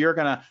think that you're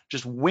gonna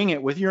just wing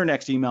it with your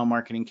next email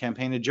marketing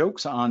campaign, the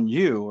joke's on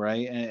you,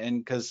 right? And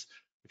because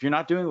if you're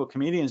not doing what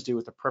comedians do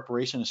with the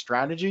preparation and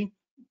strategy,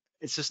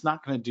 it's just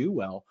not gonna do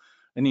well.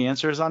 Any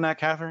answers on that,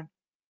 Catherine?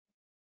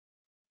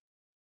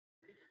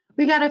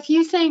 We got a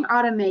few saying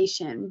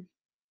automation.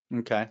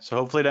 Okay, so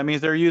hopefully that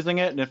means they're using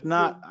it, and if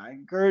not, I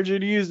encourage you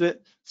to use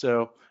it.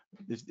 So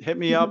just hit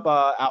me up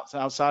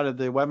outside of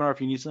the webinar if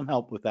you need some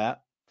help with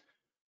that.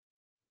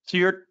 So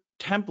your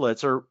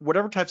templates or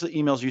whatever types of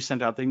emails you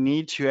send out, they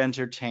need to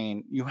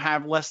entertain. You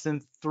have less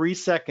than 3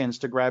 seconds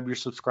to grab your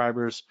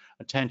subscribers'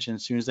 attention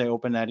as soon as they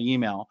open that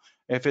email.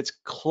 If it's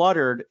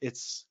cluttered,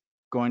 it's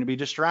going to be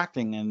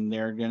distracting, and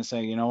they're going to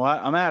say, you know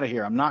what, I'm out of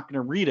here. I'm not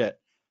going to read it.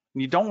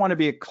 And you don't want to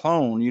be a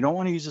clone. You don't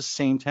want to use the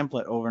same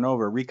template over and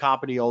over.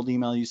 Recopy the old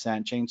email you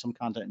sent, change some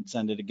content, and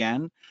send it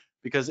again,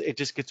 because it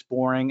just gets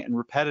boring and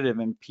repetitive,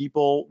 and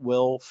people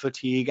will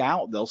fatigue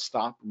out. They'll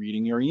stop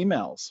reading your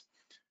emails.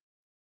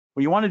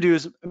 What you want to do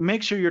is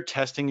make sure you're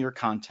testing your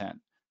content,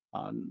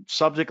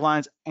 subject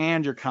lines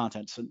and your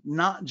content. So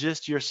not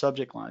just your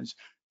subject lines.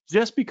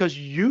 Just because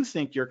you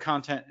think your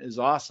content is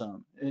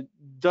awesome, it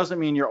doesn't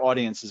mean your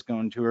audience is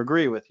going to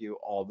agree with you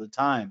all the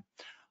time.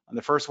 And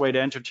the first way to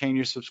entertain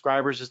your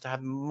subscribers is to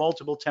have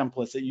multiple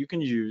templates that you can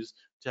use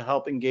to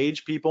help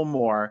engage people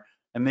more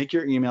and make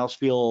your emails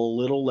feel a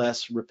little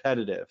less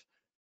repetitive.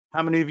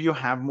 How many of you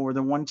have more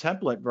than one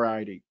template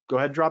variety? Go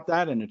ahead, drop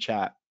that in the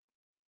chat.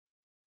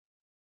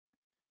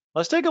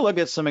 Let's take a look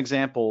at some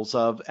examples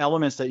of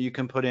elements that you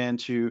can put in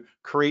to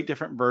create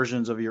different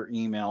versions of your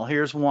email.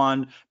 Here's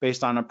one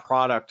based on a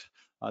product.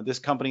 This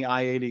company,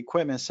 I-80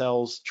 Equipment,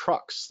 sells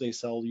trucks. They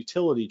sell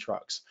utility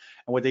trucks.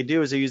 And what they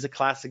do is they use a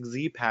classic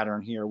Z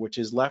pattern here, which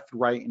is left,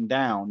 right, and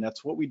down.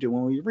 That's what we do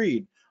when we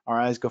read. Our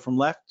eyes go from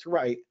left to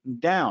right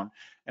and down.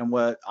 And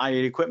what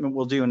I-80 Equipment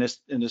will do in this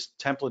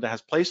template that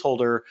has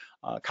placeholder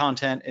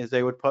content is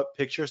they would put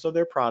pictures of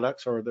their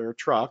products or their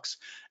trucks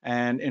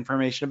and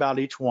information about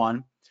each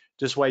one.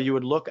 This way you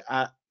would look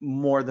at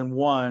more than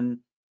one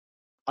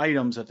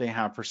items that they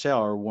have for sale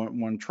or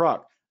one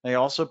truck. They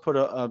also put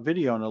a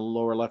video in the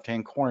lower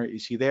left-hand corner you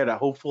see there that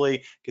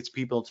hopefully gets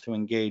people to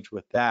engage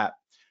with that.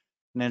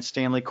 And then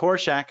Stanley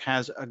Korshak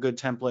has a good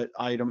template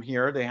item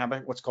here. They have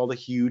what's called a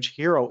huge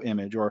hero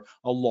image or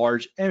a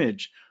large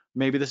image.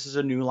 Maybe this is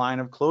a new line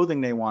of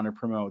clothing they want to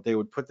promote. They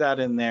would put that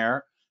in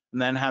there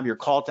and then have your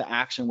call to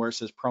action where it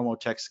says promo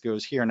text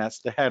goes here, and that's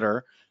the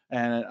header.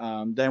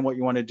 And then what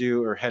you want to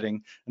do, or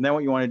heading, and then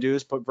what you want to do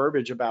is put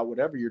verbiage about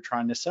whatever you're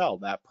trying to sell,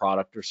 that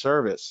product or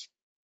service.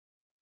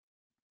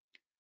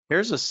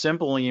 Here's a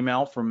simple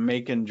email from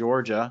Macon,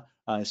 Georgia.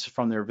 It's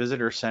from their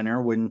visitor center.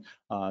 When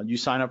you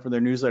sign up for their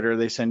newsletter,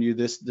 they send you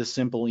this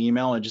simple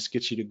email. It just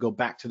gets you to go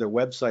back to their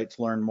website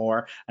to learn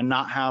more and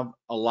not have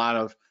a lot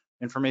of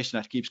information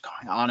that keeps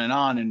going on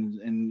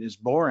and is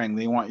boring.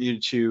 They want you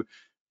to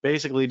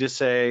basically just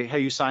say, hey,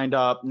 you signed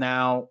up.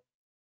 Now,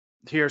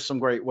 here's some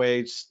great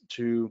ways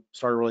to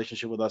start a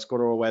relationship with us. Go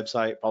to our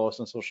website, follow us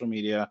on social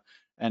media,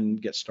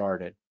 and get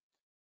started.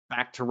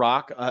 Back to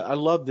rock. I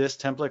love this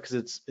template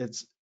because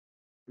it's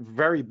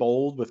very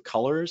bold with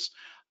colors,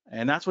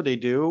 and that's what they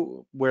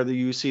do. Whether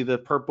you see the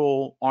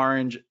purple,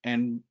 orange,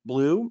 and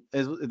blue,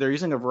 they're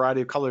using a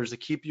variety of colors to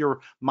keep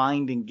your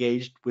mind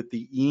engaged with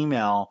the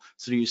email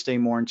so that you stay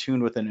more in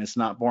tune with it, and it's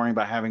not boring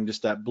by having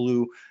just that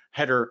blue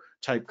header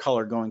type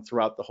color going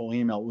throughout the whole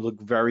email. It would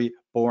look very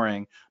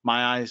boring.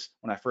 My eyes,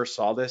 when I first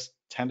saw this,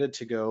 tended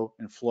to go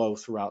and flow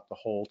throughout the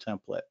whole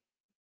template.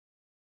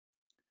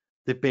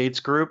 The Bates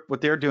Group, what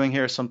they're doing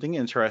here is something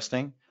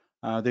interesting.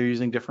 They're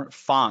using different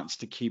fonts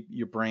to keep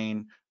your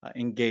brain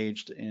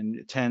engaged, and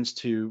it tends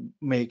to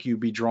make you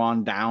be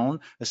drawn down,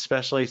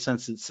 especially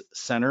since it's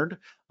centered.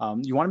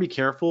 You want to be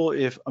careful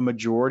if a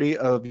majority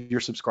of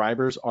your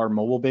subscribers are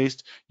mobile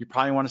based. You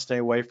probably want to stay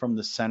away from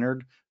the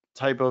centered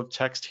type of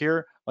text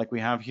here like we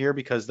have here,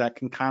 because that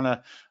can kind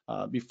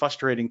of be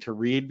frustrating to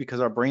read, because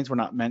our brains were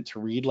not meant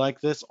to read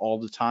like this all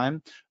the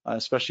time,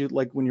 especially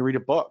like when you read a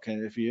book.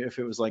 And if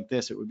it was like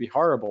this, it would be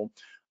horrible.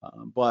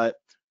 But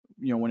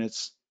when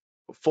it's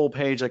full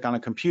page like on a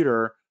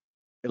computer,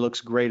 it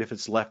looks great if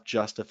it's left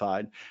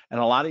justified. And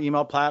a lot of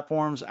email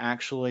platforms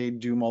actually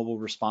do mobile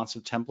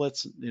responsive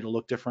templates. It'll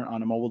look different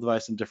on a mobile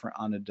device and different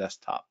on a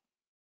desktop.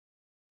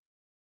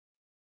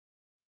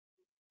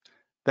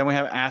 Then we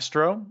have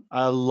Astro.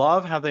 I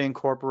love how they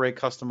incorporate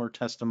customer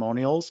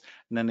testimonials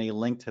and then they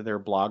link to their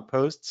blog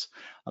posts.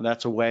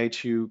 That's a way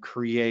to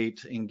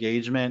create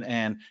engagement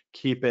and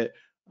keep it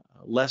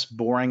less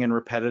boring and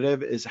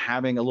repetitive, is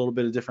having a little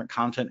bit of different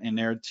content in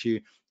there to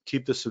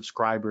keep the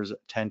subscribers'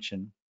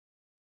 attention.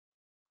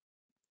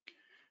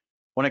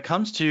 When it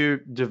comes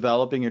to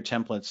developing your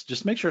templates,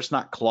 just make sure it's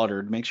not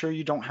cluttered. Make sure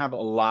you don't have a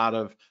lot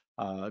of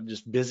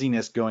just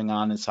busyness going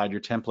on inside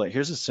your template.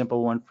 Here's a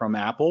simple one from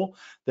Apple.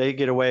 They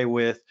get away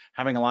with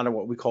having a lot of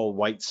what we call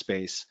white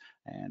space,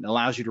 and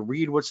allows you to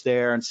read what's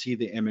there and see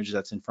the image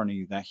that's in front of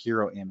you, that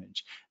hero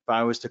image. If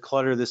I was to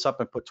clutter this up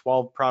and put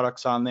 12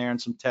 products on there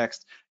and some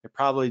text, it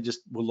probably just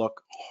will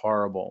look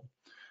horrible.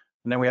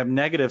 And then we have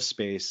negative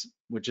space,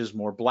 which is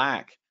more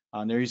black.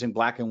 They're using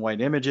black and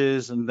white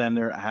images, and then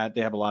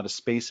they have a lot of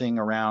spacing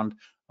around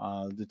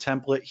the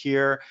template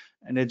here,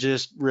 and it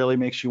just really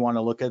makes you want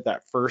to look at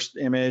that first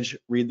image,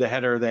 read the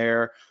header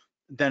there.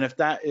 Then if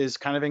that is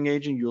kind of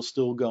engaging, you'll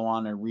still go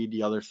on and read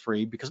the other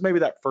three, because maybe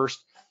that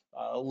first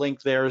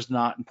link there is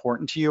not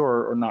important to you,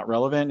 or not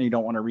relevant, and you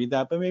don't want to read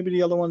that, but maybe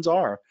the other ones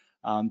are.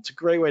 It's a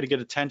great way to get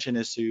attention,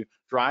 is to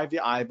drive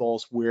the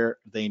eyeballs where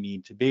they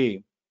need to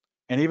be.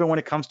 And even when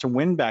it comes to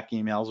win back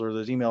emails, or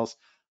those emails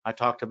I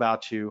talked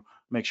about to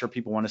make sure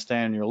people want to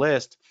stay on your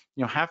list,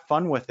 have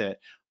fun with it.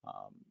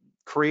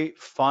 Create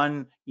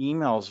fun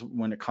emails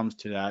when it comes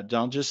to that.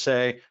 Don't just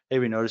say, hey,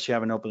 we noticed you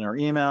haven't opened our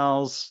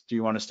emails. Do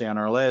you want to stay on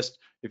our list?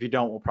 If you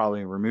don't, we'll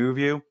probably remove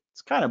you.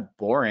 It's kind of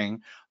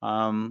boring.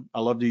 I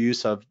love the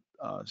use of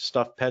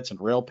stuffed pets and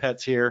real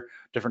pets here,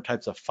 different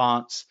types of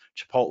fonts.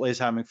 Chipotle is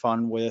having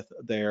fun with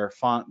their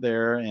font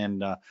there,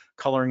 and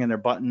coloring in their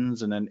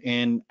buttons, and then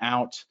in,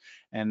 out.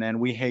 And then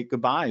we hate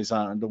goodbyes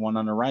on the one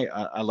on the right.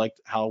 I liked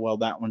how well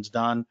that one's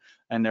done.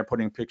 And they're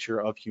putting a picture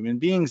of human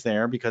beings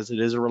there because it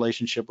is a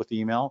relationship with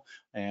email,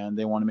 and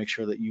they want to make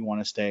sure that you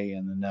want to stay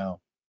in the know.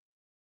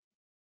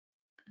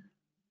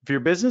 If your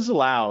business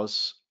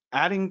allows,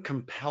 adding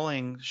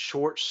compelling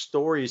short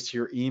stories to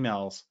your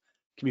emails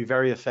can be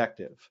very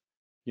effective.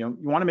 You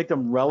want to make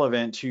them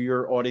relevant to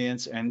your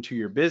audience and to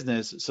your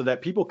business so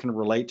that people can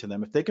relate to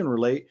them. If they can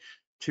relate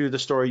to the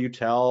story you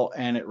tell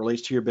and it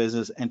relates to your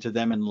business and to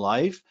them in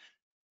life,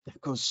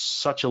 that goes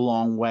such a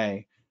long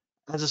way.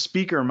 As a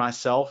speaker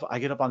myself, I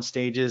get up on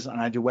stages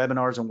and I do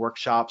webinars and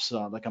workshops,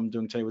 like I'm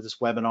doing today with this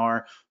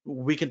webinar.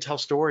 We can tell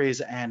stories,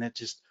 and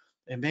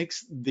it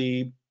makes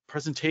the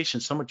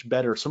presentation so much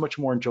better, so much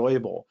more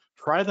enjoyable.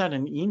 Try that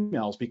in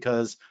emails,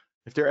 because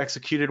if they're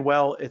executed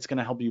well, it's going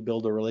to help you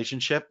build a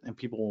relationship and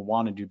people will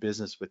want to do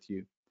business with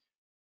you.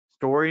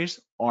 Stories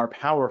are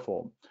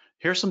powerful.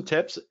 Here's some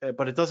tips,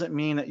 but it doesn't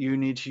mean that you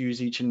need to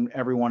use each and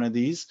every one of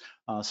these.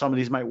 Some of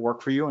these might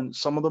work for you and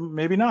some of them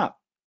maybe not.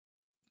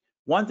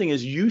 One thing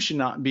is, you should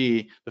not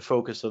be the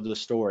focus of the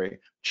story.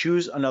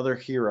 Choose another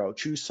hero,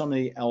 choose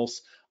somebody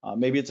else.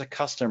 Maybe it's a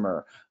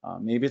customer,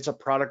 maybe it's a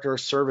product or a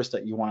service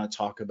that you want to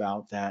talk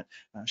about that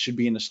should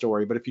be in the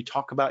story. But if you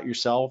talk about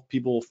yourself,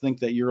 people will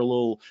think that you're a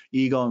little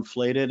ego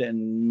inflated,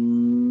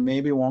 and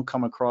maybe it won't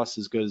come across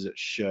as good as it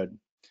should.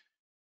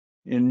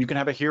 And you can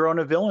have a hero and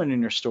a villain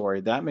in your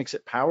story. That makes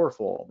it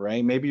powerful,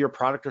 right? Maybe your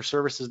product or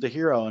service is the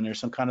hero and there's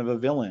some kind of a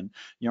villain.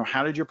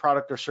 How did your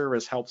product or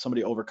service help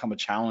somebody overcome a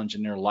challenge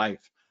in their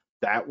life?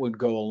 That would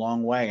go a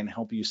long way and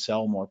help you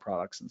sell more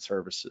products and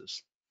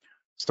services.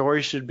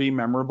 Stories should be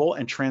memorable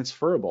and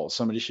transferable.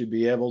 Somebody should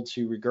be able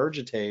to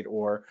regurgitate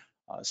or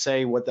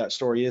say what that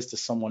story is to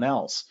someone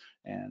else,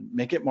 and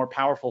make it more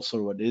powerful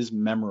so it is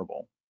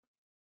memorable.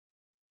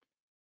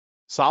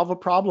 Solve a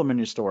problem in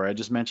your story. I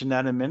just mentioned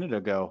that a minute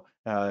ago.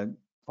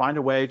 Find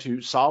a way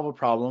to solve a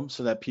problem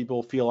so that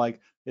people feel like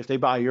if they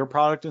buy your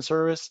product and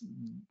service,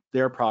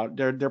 their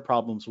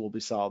problems will be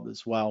solved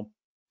as well.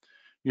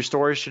 Your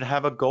story should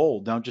have a goal.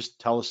 Don't just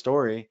tell a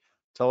story.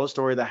 Tell a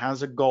story that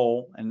has a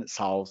goal and it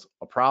solves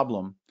a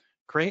problem.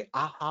 Create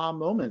aha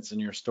moments in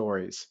your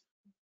stories.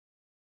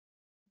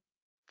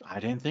 I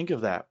didn't think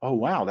of that. Oh,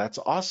 wow, that's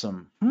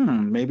awesome.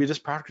 Maybe this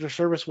product or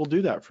service will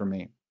do that for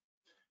me.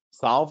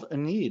 Solve a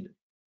need.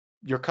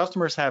 Your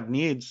customers have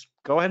needs.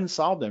 Go ahead and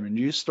solve them, and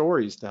use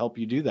stories to help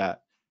you do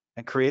that,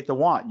 and create the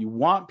want. You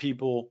want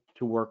people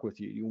to work with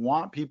you. You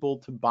want people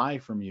to buy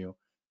from you.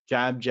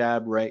 Jab,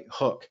 jab, right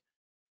hook.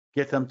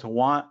 Get them to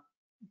want,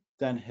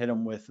 then hit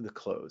them with the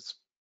close.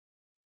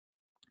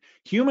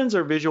 Humans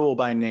are visual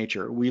by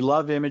nature. We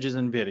love images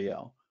and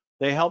video.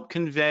 They help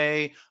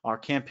convey our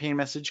campaign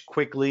message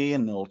quickly,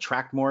 and they'll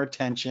attract more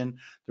attention.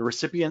 The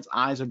recipient's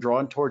eyes are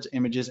drawn towards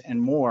images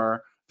and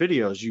more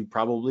videos. You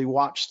probably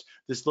watched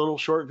this little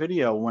short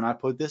video when I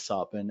put this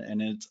up,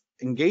 and it's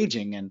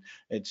engaging, and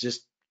it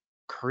just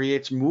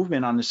creates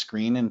movement on the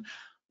screen, and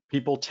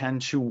people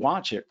tend to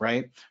watch it,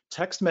 right?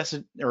 Text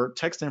message or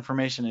text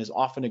information is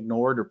often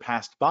ignored or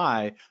passed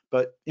by,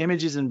 but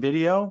images and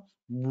video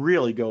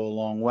really go a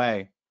long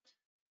way.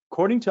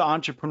 According to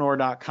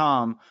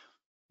entrepreneur.com,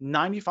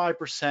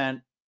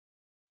 95%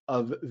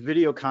 of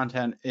video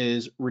content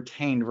is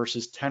retained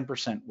versus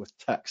 10% with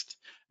text.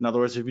 In other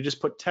words, if you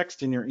just put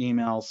text in your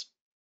emails,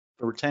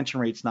 the retention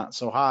rate's not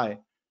so high.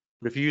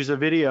 But if you use a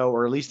video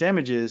or at least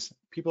images,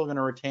 people are going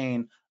to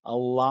retain a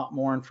lot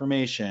more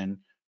information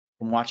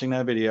from watching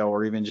that video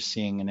or even just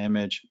seeing an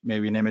image,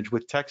 maybe an image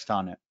with text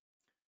on it.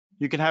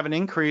 You can have an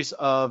increase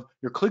of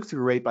your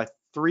click-through rate by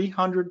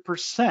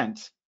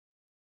 300%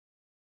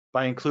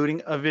 by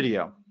including a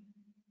video.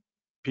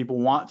 People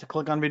want to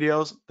click on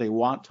videos, they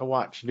want to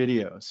watch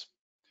videos.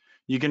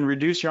 You can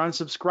reduce your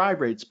unsubscribe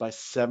rates by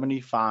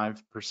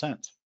 75%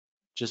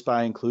 just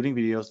by including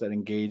videos that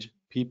engage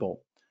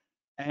people.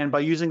 And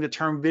by using the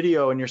term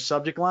video in your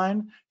subject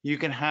line, you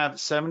can have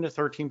 7 to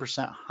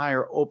 13%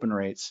 higher open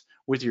rates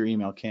with your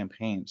email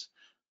campaigns.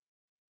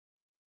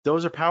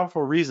 Those are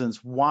powerful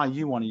reasons why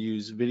you want to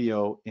use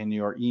video in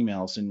your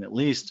emails, and at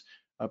least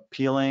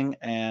appealing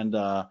and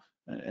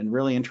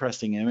really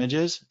interesting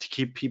images to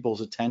keep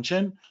people's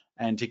attention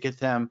and to get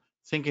them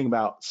thinking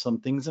about some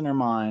things in their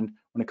mind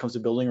when it comes to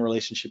building a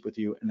relationship with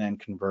you and then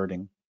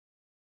converting.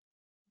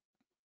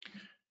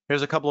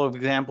 Here's a couple of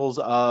examples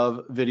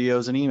of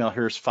videos in email.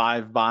 Here's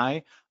 5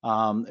 by.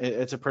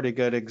 It's a pretty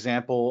good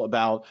example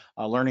about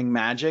learning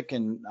magic.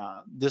 And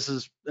this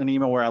is an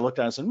email where I looked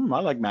at it and said, I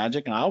like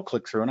magic, and I'll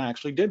click through. And I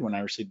actually did when I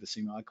received this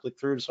email. I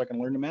clicked through so I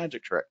can learn the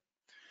magic trick.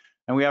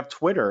 And we have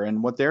Twitter,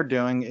 and what they're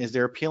doing is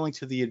they're appealing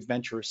to the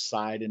adventurous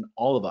side in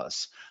all of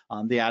us.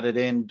 They added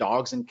in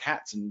dogs and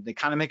cats, and they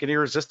kind of make it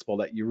irresistible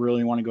that you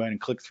really want to go ahead and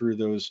click through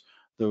those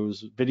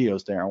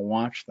videos there and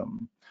watch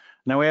them.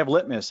 Now we have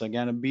Litmus,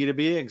 again, a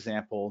B2B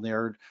example.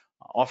 They're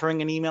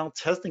offering an email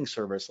testing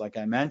service, like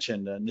I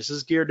mentioned, and this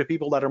is geared to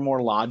people that are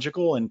more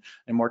logical and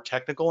more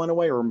technical in a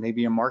way, or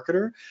maybe a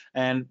marketer,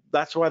 and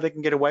that's why they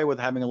can get away with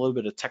having a little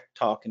bit of tech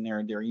talk in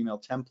their email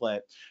template.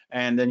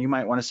 And then you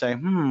might want to say,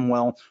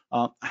 well,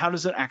 how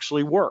does it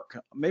actually work?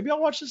 Maybe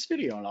I'll watch this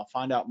video and I'll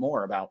find out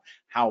more about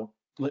how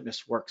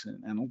Litmus works, and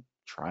I'll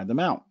try them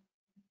out.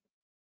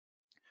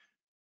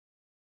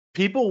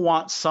 People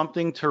want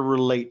something to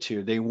relate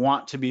to. They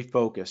want to be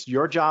focused.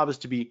 Your job is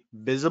to be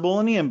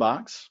visible in the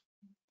inbox,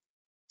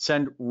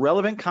 send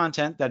relevant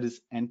content that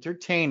is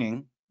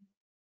entertaining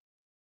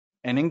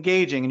and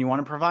engaging, and you want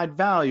to provide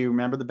value.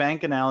 Remember the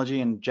bank analogy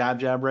and jab,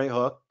 jab, right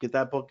hook. Get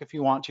that book if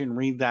you want to and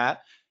read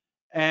that.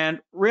 And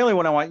really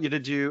what I want you to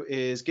do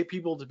is get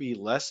people to be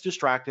less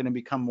distracted and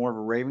become more of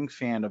a raving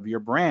fan of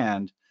your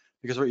brand.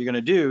 Because what you're going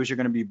to do is you're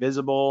going to be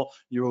visible,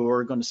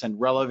 you're going to send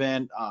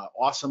relevant,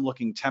 awesome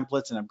looking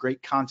templates and have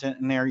great content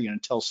in there. You're going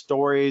to tell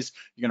stories,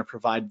 you're going to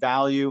provide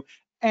value,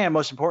 and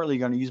most importantly, you're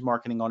going to use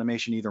marketing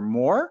automation either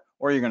more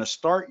or you're going to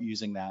start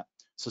using that.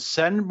 So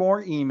send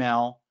more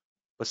email,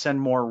 but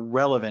send more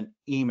relevant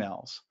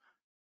emails.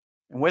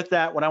 And with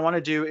that, what I want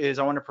to do is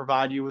I want to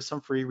provide you with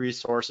some free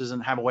resources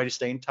and have a way to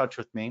stay in touch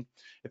with me.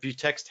 If you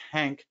text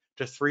Hank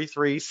to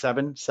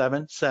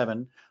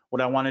 33777,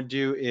 what I want to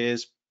do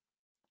is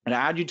and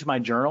add you to my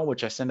journal,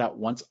 which I send out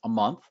once a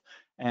month.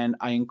 And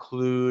I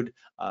include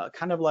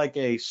kind of like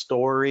a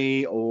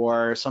story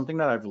or something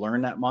that I've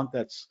learned that month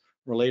that's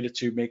related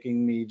to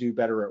making me do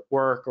better at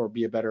work or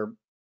be a better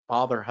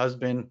father,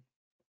 husband,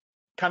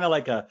 kind of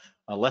like a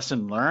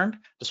lesson learned.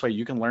 This way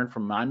you can learn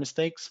from my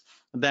mistakes.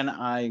 And then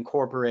I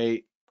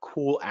incorporate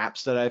cool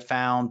apps that I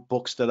found,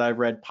 books that I've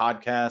read,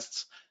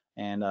 podcasts,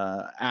 and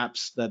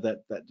apps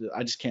that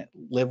I just can't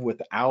live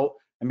without.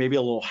 And maybe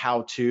a little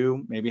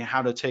how-to, maybe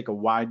how to take a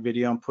wide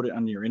video and put it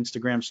on your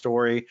Instagram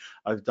story.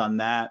 I've done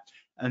that.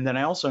 And then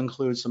I also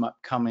include some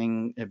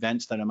upcoming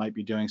events that I might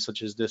be doing,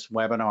 such as this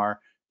webinar.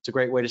 It's a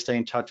great way to stay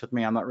in touch with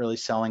me. I'm not really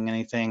selling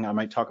anything. I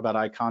might talk about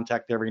eye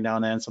contact every now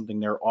and then, something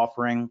they're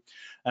offering.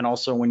 And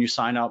also when you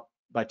sign up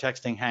by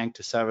texting Hank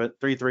to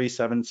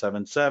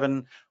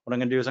 33777, what I'm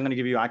gonna do is I'm gonna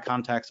give you Eye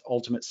Contact's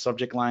Ultimate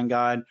Subject Line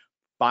Guide,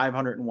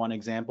 501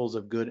 examples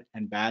of good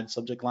and bad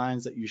subject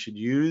lines that you should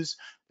use.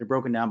 They're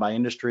broken down by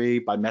industry,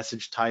 by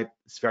message type.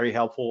 It's very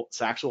helpful.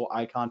 It's actual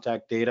eye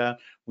contact data.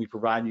 We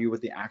provide you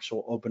with the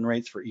actual open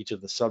rates for each of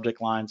the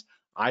subject lines.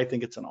 I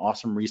think it's an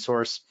awesome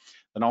resource.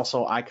 And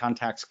also Eye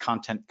Contact's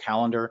content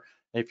calendar.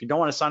 If you don't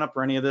want to sign up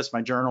for any of this,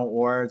 my journal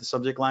or the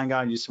subject line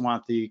guide, you just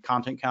want the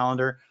content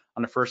calendar.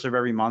 On the first of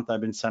every month,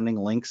 I've been sending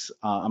links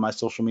on my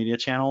social media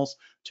channels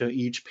to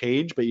each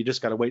page, but you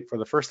just got to wait for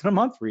the first of the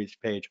month for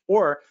each page.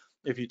 Or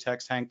if you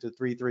text Hank to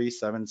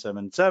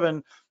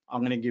 33777,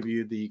 I'm going to give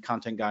you the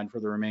content guide for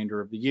the remainder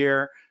of the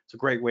year. It's a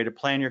great way to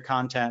plan your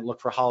content,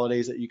 look for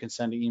holidays that you can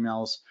send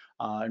emails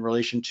in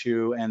relation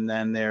to, and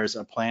then there's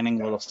a planning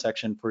little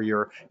section for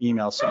your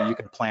emails so you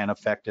can plan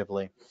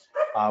effectively.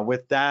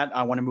 With that,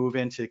 I want to move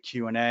into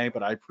Q&A,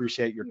 but I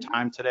appreciate your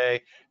time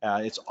today.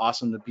 It's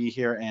awesome to be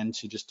here and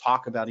to just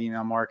talk about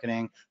email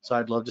marketing. So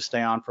I'd love to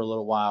stay on for a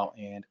little while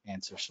and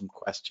answer some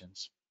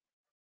questions.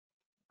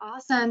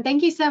 Awesome.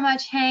 Thank you so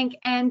much, Hank.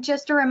 And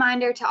just a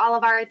reminder to all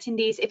of our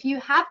attendees, if you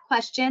have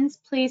questions,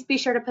 please be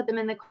sure to put them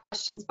in the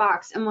questions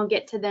box and we'll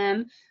get to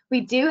them.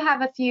 We do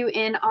have a few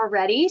in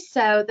already.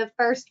 So the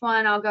first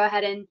one, I'll go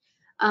ahead and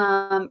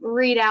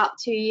read out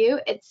to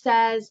you. It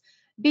says,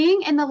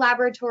 being in the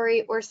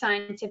laboratory or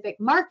scientific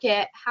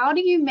market, how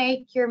do you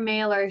make your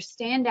mailers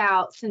stand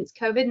out since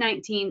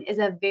COVID-19 is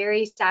a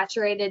very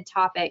saturated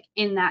topic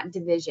in that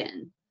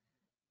division?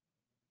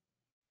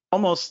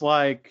 Almost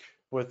like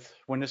with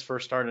when this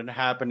first started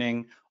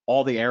happening,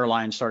 all the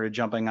airlines started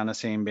jumping on the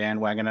same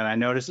bandwagon. And I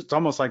noticed it's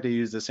almost like they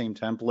use the same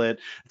template.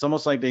 It's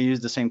almost like they use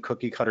the same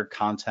cookie cutter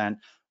content.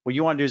 What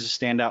you want to do is just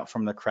stand out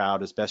from the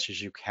crowd as best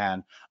as you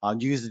can.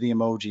 Use the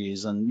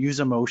emojis and use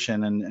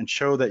emotion and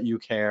show that you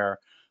care.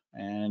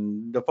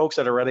 And the folks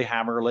that already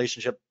have a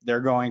relationship, they're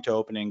going to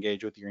open and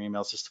engage with your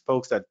emails. Just the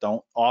folks that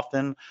don't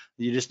often,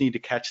 you just need to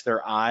catch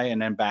their eye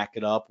and then back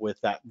it up with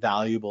that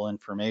valuable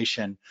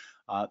information.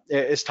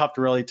 It's tough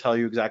to really tell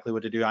you exactly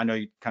what to do. I know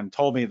you kind of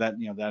told me that,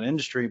 that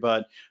industry,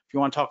 but if you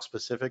want to talk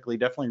specifically,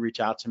 definitely reach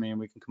out to me and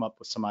we can come up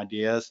with some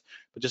ideas.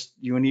 But just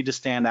you need to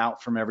stand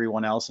out from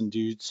everyone else and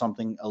do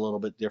something a little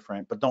bit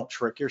different. But don't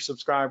trick your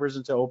subscribers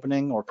into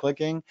opening or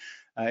clicking.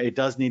 It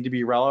does need to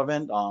be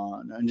relevant,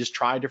 and just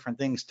try different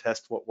things.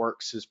 Test what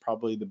works is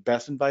probably the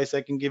best advice I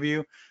can give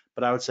you.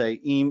 But I would say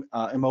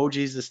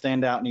emojis to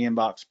stand out in the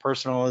inbox,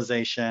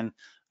 personalization,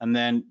 and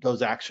then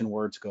those action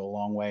words go a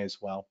long way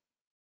as well.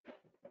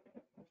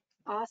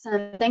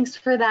 Awesome. Thanks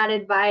for that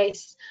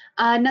advice.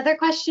 Another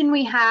question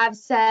we have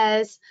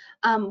says,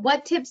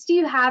 what tips do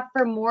you have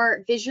for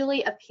more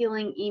visually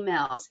appealing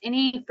emails?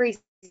 Any free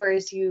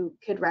softwares you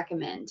could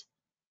recommend?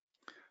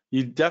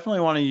 You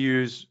definitely want to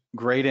use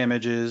great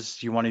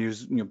images. You want to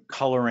use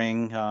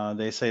coloring.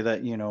 They say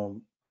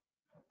that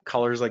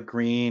colors like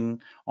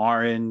green,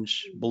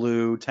 orange,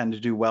 blue tend to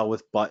do well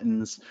with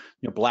buttons.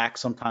 Black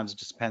sometimes it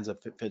just depends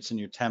if it fits in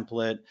your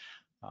template.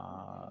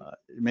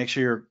 Make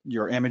sure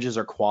your images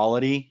are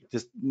quality.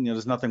 Just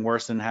there's nothing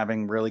worse than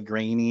having really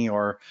grainy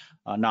or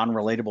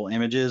non-relatable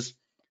images.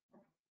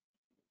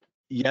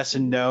 Yes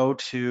and no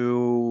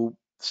to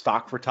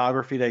stock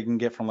photography that you can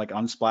get from like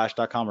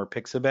unsplash.com or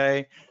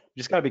Pixabay. You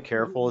just got to be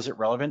careful. Is it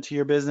relevant to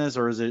your business,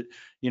 or is it,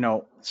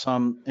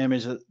 some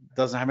image that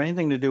doesn't have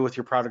anything to do with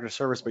your product or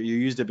service, but you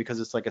used it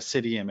because it's like a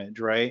city image,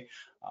 right?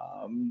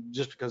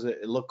 Just because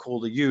it looked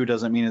cool to you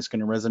doesn't mean it's going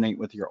to resonate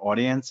with your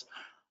audience.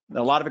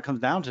 A lot of it comes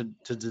down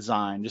to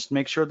design. Just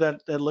make sure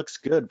that it looks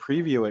good.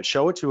 Preview it.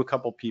 Show it to a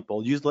couple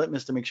people. Use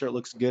Litmus to make sure it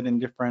looks good in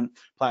different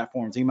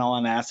platforms. Email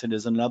on Acid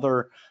is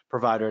another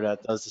provider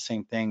that does the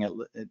same thing.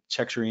 It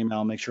checks your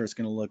email, make sure it's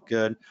going to look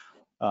good.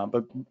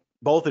 But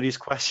both of these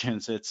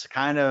questions, it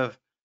can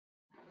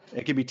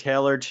be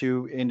tailored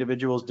to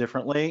individuals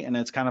differently, and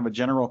it's kind of a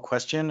general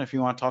question. If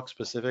you want to talk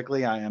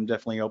specifically, I am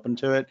definitely open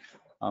to it.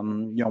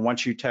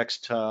 Once you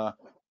text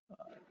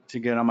to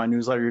get on my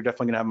newsletter, you're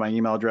definitely gonna have my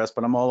email address,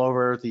 but I'm all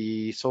over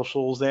the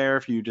socials there.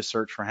 If you just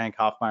search for Hank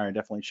Hoffmeyer, I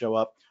definitely show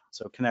up.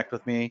 So connect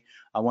with me.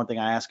 One thing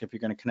I ask if you're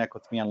gonna connect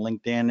with me on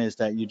LinkedIn is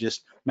that you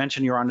just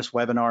mention you're on this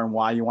webinar and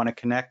why you wanna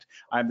connect.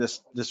 I have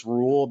this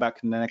rule about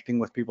connecting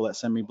with people that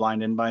send me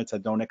blind invites. I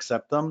don't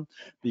accept them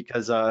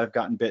because I've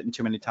gotten bitten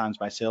too many times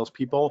by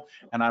salespeople,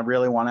 and I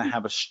really wanna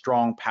have a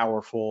strong,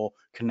 powerful,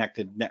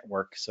 connected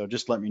network. So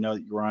just let me know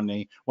that you're on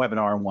the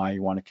webinar and why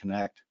you wanna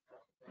connect.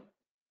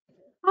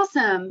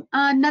 Awesome.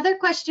 Another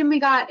question we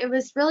got, it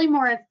was really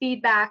more of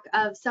feedback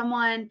of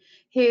someone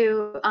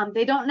who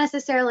they don't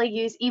necessarily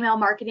use email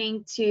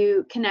marketing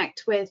to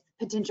connect with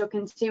potential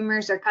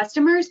consumers or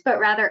customers, but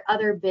rather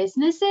other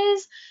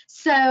businesses.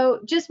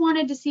 So just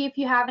wanted to see if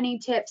you have any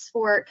tips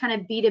for kind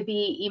of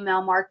B2B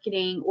email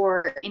marketing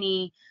or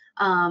any,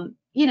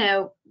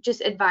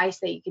 just advice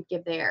that you could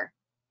give there.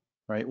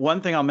 Right. One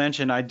thing I'll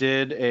mention, I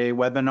did a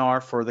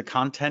webinar for the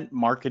Content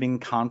Marketing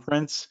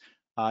Conference.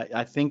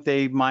 I think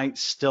they might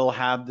still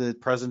have the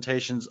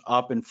presentations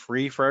up and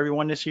free for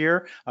everyone this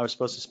year. I was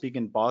supposed to speak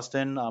in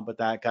Boston, but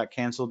that got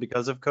canceled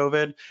because of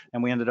COVID,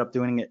 and we ended up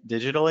doing it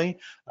digitally.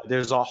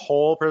 There's a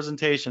whole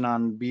presentation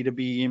on B2B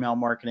email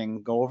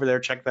marketing. Go over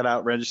there, check that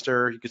out,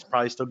 register. You could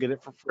probably still get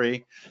it for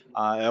free.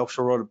 I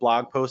also wrote a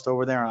blog post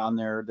over there on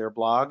their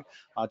blog.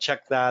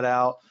 Check that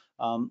out.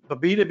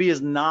 But B2B is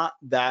not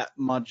that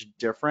much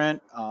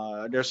different.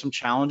 There's some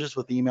challenges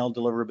with email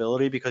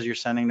deliverability because you're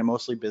sending to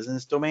mostly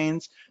business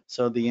domains.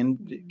 So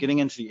getting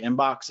into the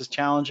inbox is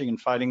challenging and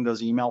fighting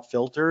those email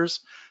filters.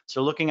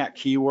 So looking at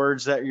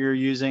keywords that you're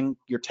using,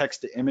 your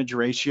text to image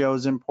ratio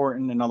is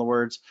important. In other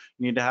words,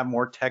 you need to have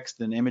more text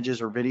than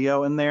images or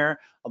video in there.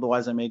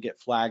 Otherwise, it may get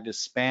flagged as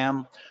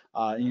spam.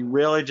 You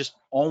really just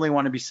only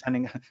want to be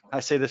sending,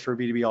 I say this for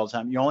B2B all the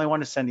time, you only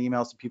want to send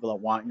emails to people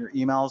that want your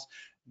emails.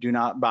 Do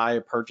not buy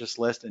a purchase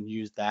list and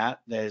use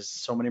that. There's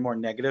so many more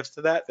negatives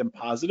to that than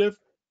positive.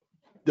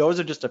 Those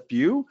are just a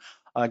few.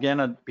 Again,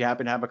 I'd be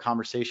happy to have a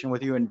conversation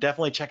with you, and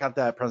definitely check out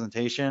that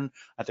presentation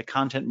at the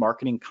Content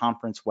Marketing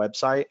Conference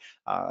website.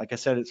 Like I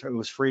said, it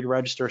was free to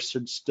register,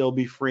 should still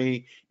be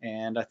free,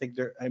 and I think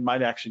it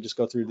might actually just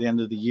go through the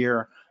end of the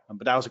year.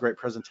 But that was a great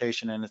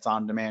presentation, and it's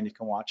on demand. You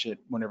can watch it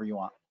whenever you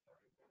want.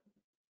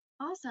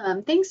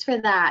 Awesome. Thanks for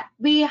that.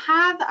 We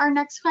have our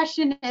next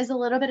question is a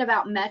little bit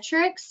about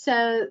metrics.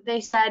 So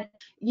they said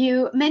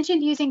you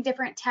mentioned using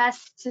different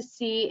tests to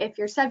see if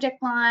your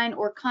subject line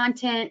or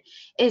content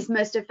is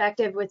most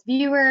effective with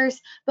viewers,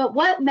 but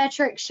what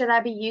metrics should I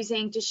be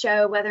using to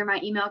show whether my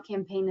email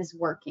campaign is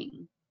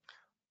working?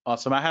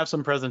 Awesome. I have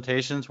some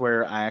presentations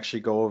where I actually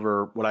go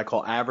over what I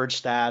call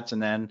average stats,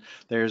 and then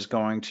there's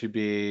going to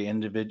be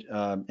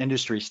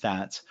industry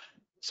stats.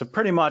 So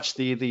pretty much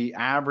the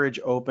average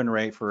open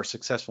rate for a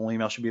successful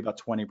email should be about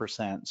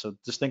 20%. So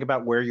just think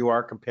about where you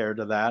are compared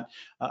to that.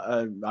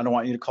 I don't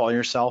want you to call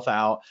yourself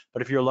out,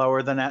 but if you're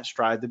lower than that,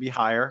 strive to be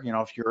higher. You know,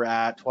 if you're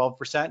at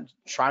 12%,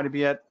 try to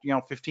be at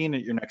 15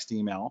 at your next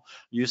email.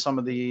 Use some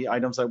of the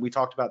items that we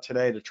talked about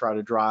today to try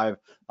to drive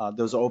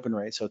those open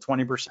rates. So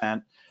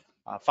 20%,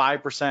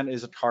 5%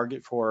 is a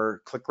target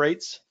for click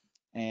rates,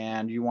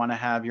 and you want to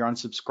have your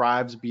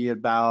unsubscribes be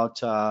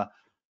about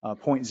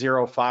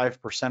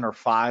 0.05% or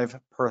 5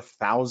 per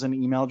 1,000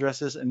 email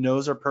addresses, and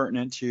those are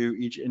pertinent to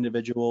each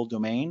individual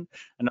domain.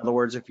 In other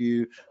words, if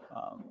you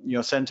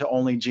send to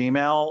only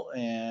Gmail,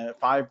 and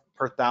 5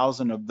 per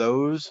 1,000 of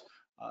those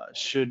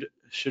should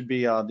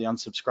be the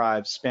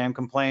unsubscribed. Spam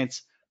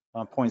complaints,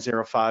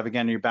 0.05.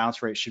 Again, your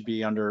bounce rate should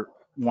be under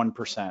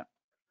 1%.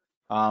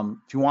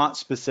 If you want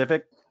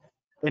specific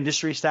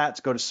industry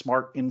stats, go to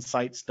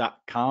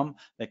smartinsights.com.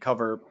 They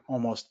cover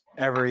almost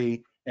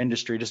every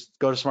industry. Just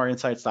go to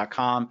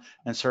smartinsights.com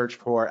and search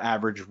for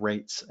average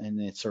rates in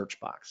the search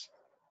box.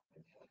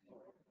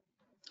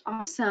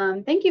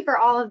 Awesome. Thank you for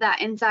all of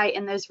that insight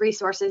and those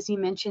resources you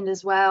mentioned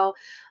as well.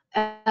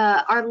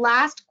 Our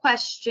last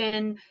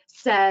question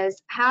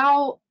says,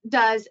 how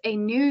does a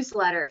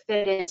newsletter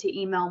fit into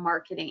email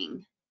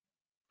marketing?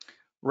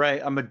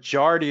 Right. A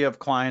majority of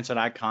clients that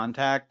I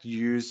contact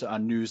use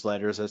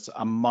newsletters. It's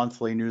a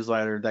monthly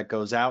newsletter that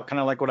goes out,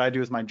 kind of like what I do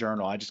with my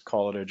journal. I just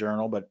call it a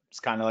journal, but it's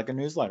kind of like a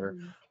newsletter.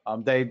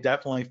 They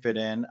definitely fit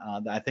in.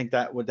 I think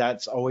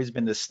that's always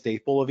been the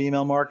staple of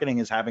email marketing,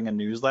 is having a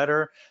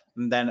newsletter.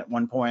 And then at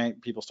one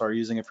point, people started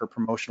using it for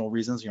promotional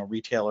reasons,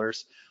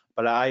 retailers.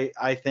 But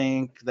I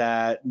think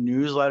that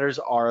newsletters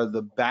are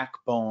the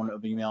backbone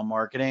of email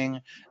marketing.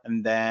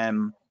 And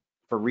then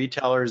for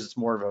retailers, it's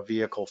more of a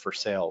vehicle for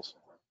sales.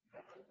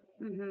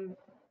 Mm-hmm.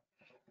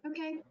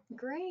 Okay,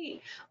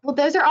 great. Well,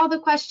 those are all the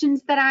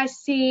questions that I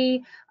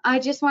see. I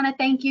just want to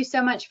thank you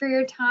so much for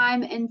your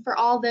time, and for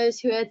all those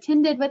who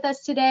attended with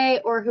us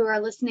today or who are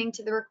listening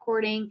to the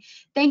recording.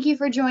 Thank you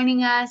for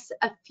joining us.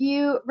 A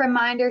few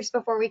reminders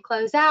before we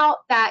close out: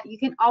 that you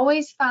can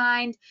always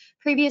find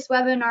previous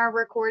webinar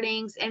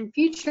recordings and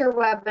future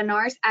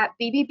webinars at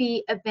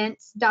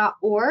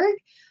bbbevents.org.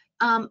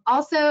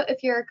 Also,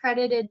 if you're an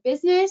accredited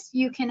business,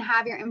 you can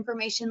have your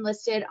information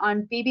listed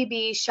on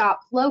BBB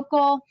Shop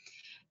Local.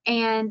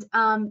 And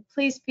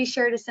please be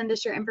sure to send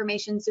us your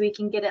information so we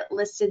can get it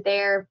listed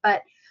there.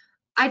 But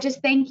I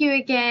just thank you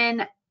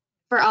again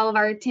for all of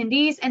our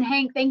attendees. And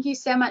Hank, thank you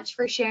so much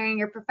for sharing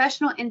your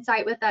professional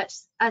insight with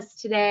us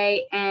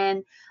today.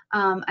 And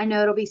I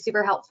know it'll be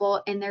super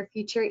helpful in their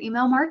future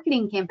email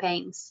marketing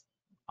campaigns.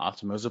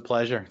 Awesome. It was a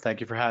pleasure.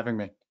 Thank you for having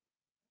me.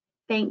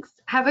 Thanks.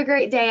 Have a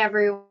great day,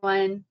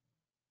 everyone.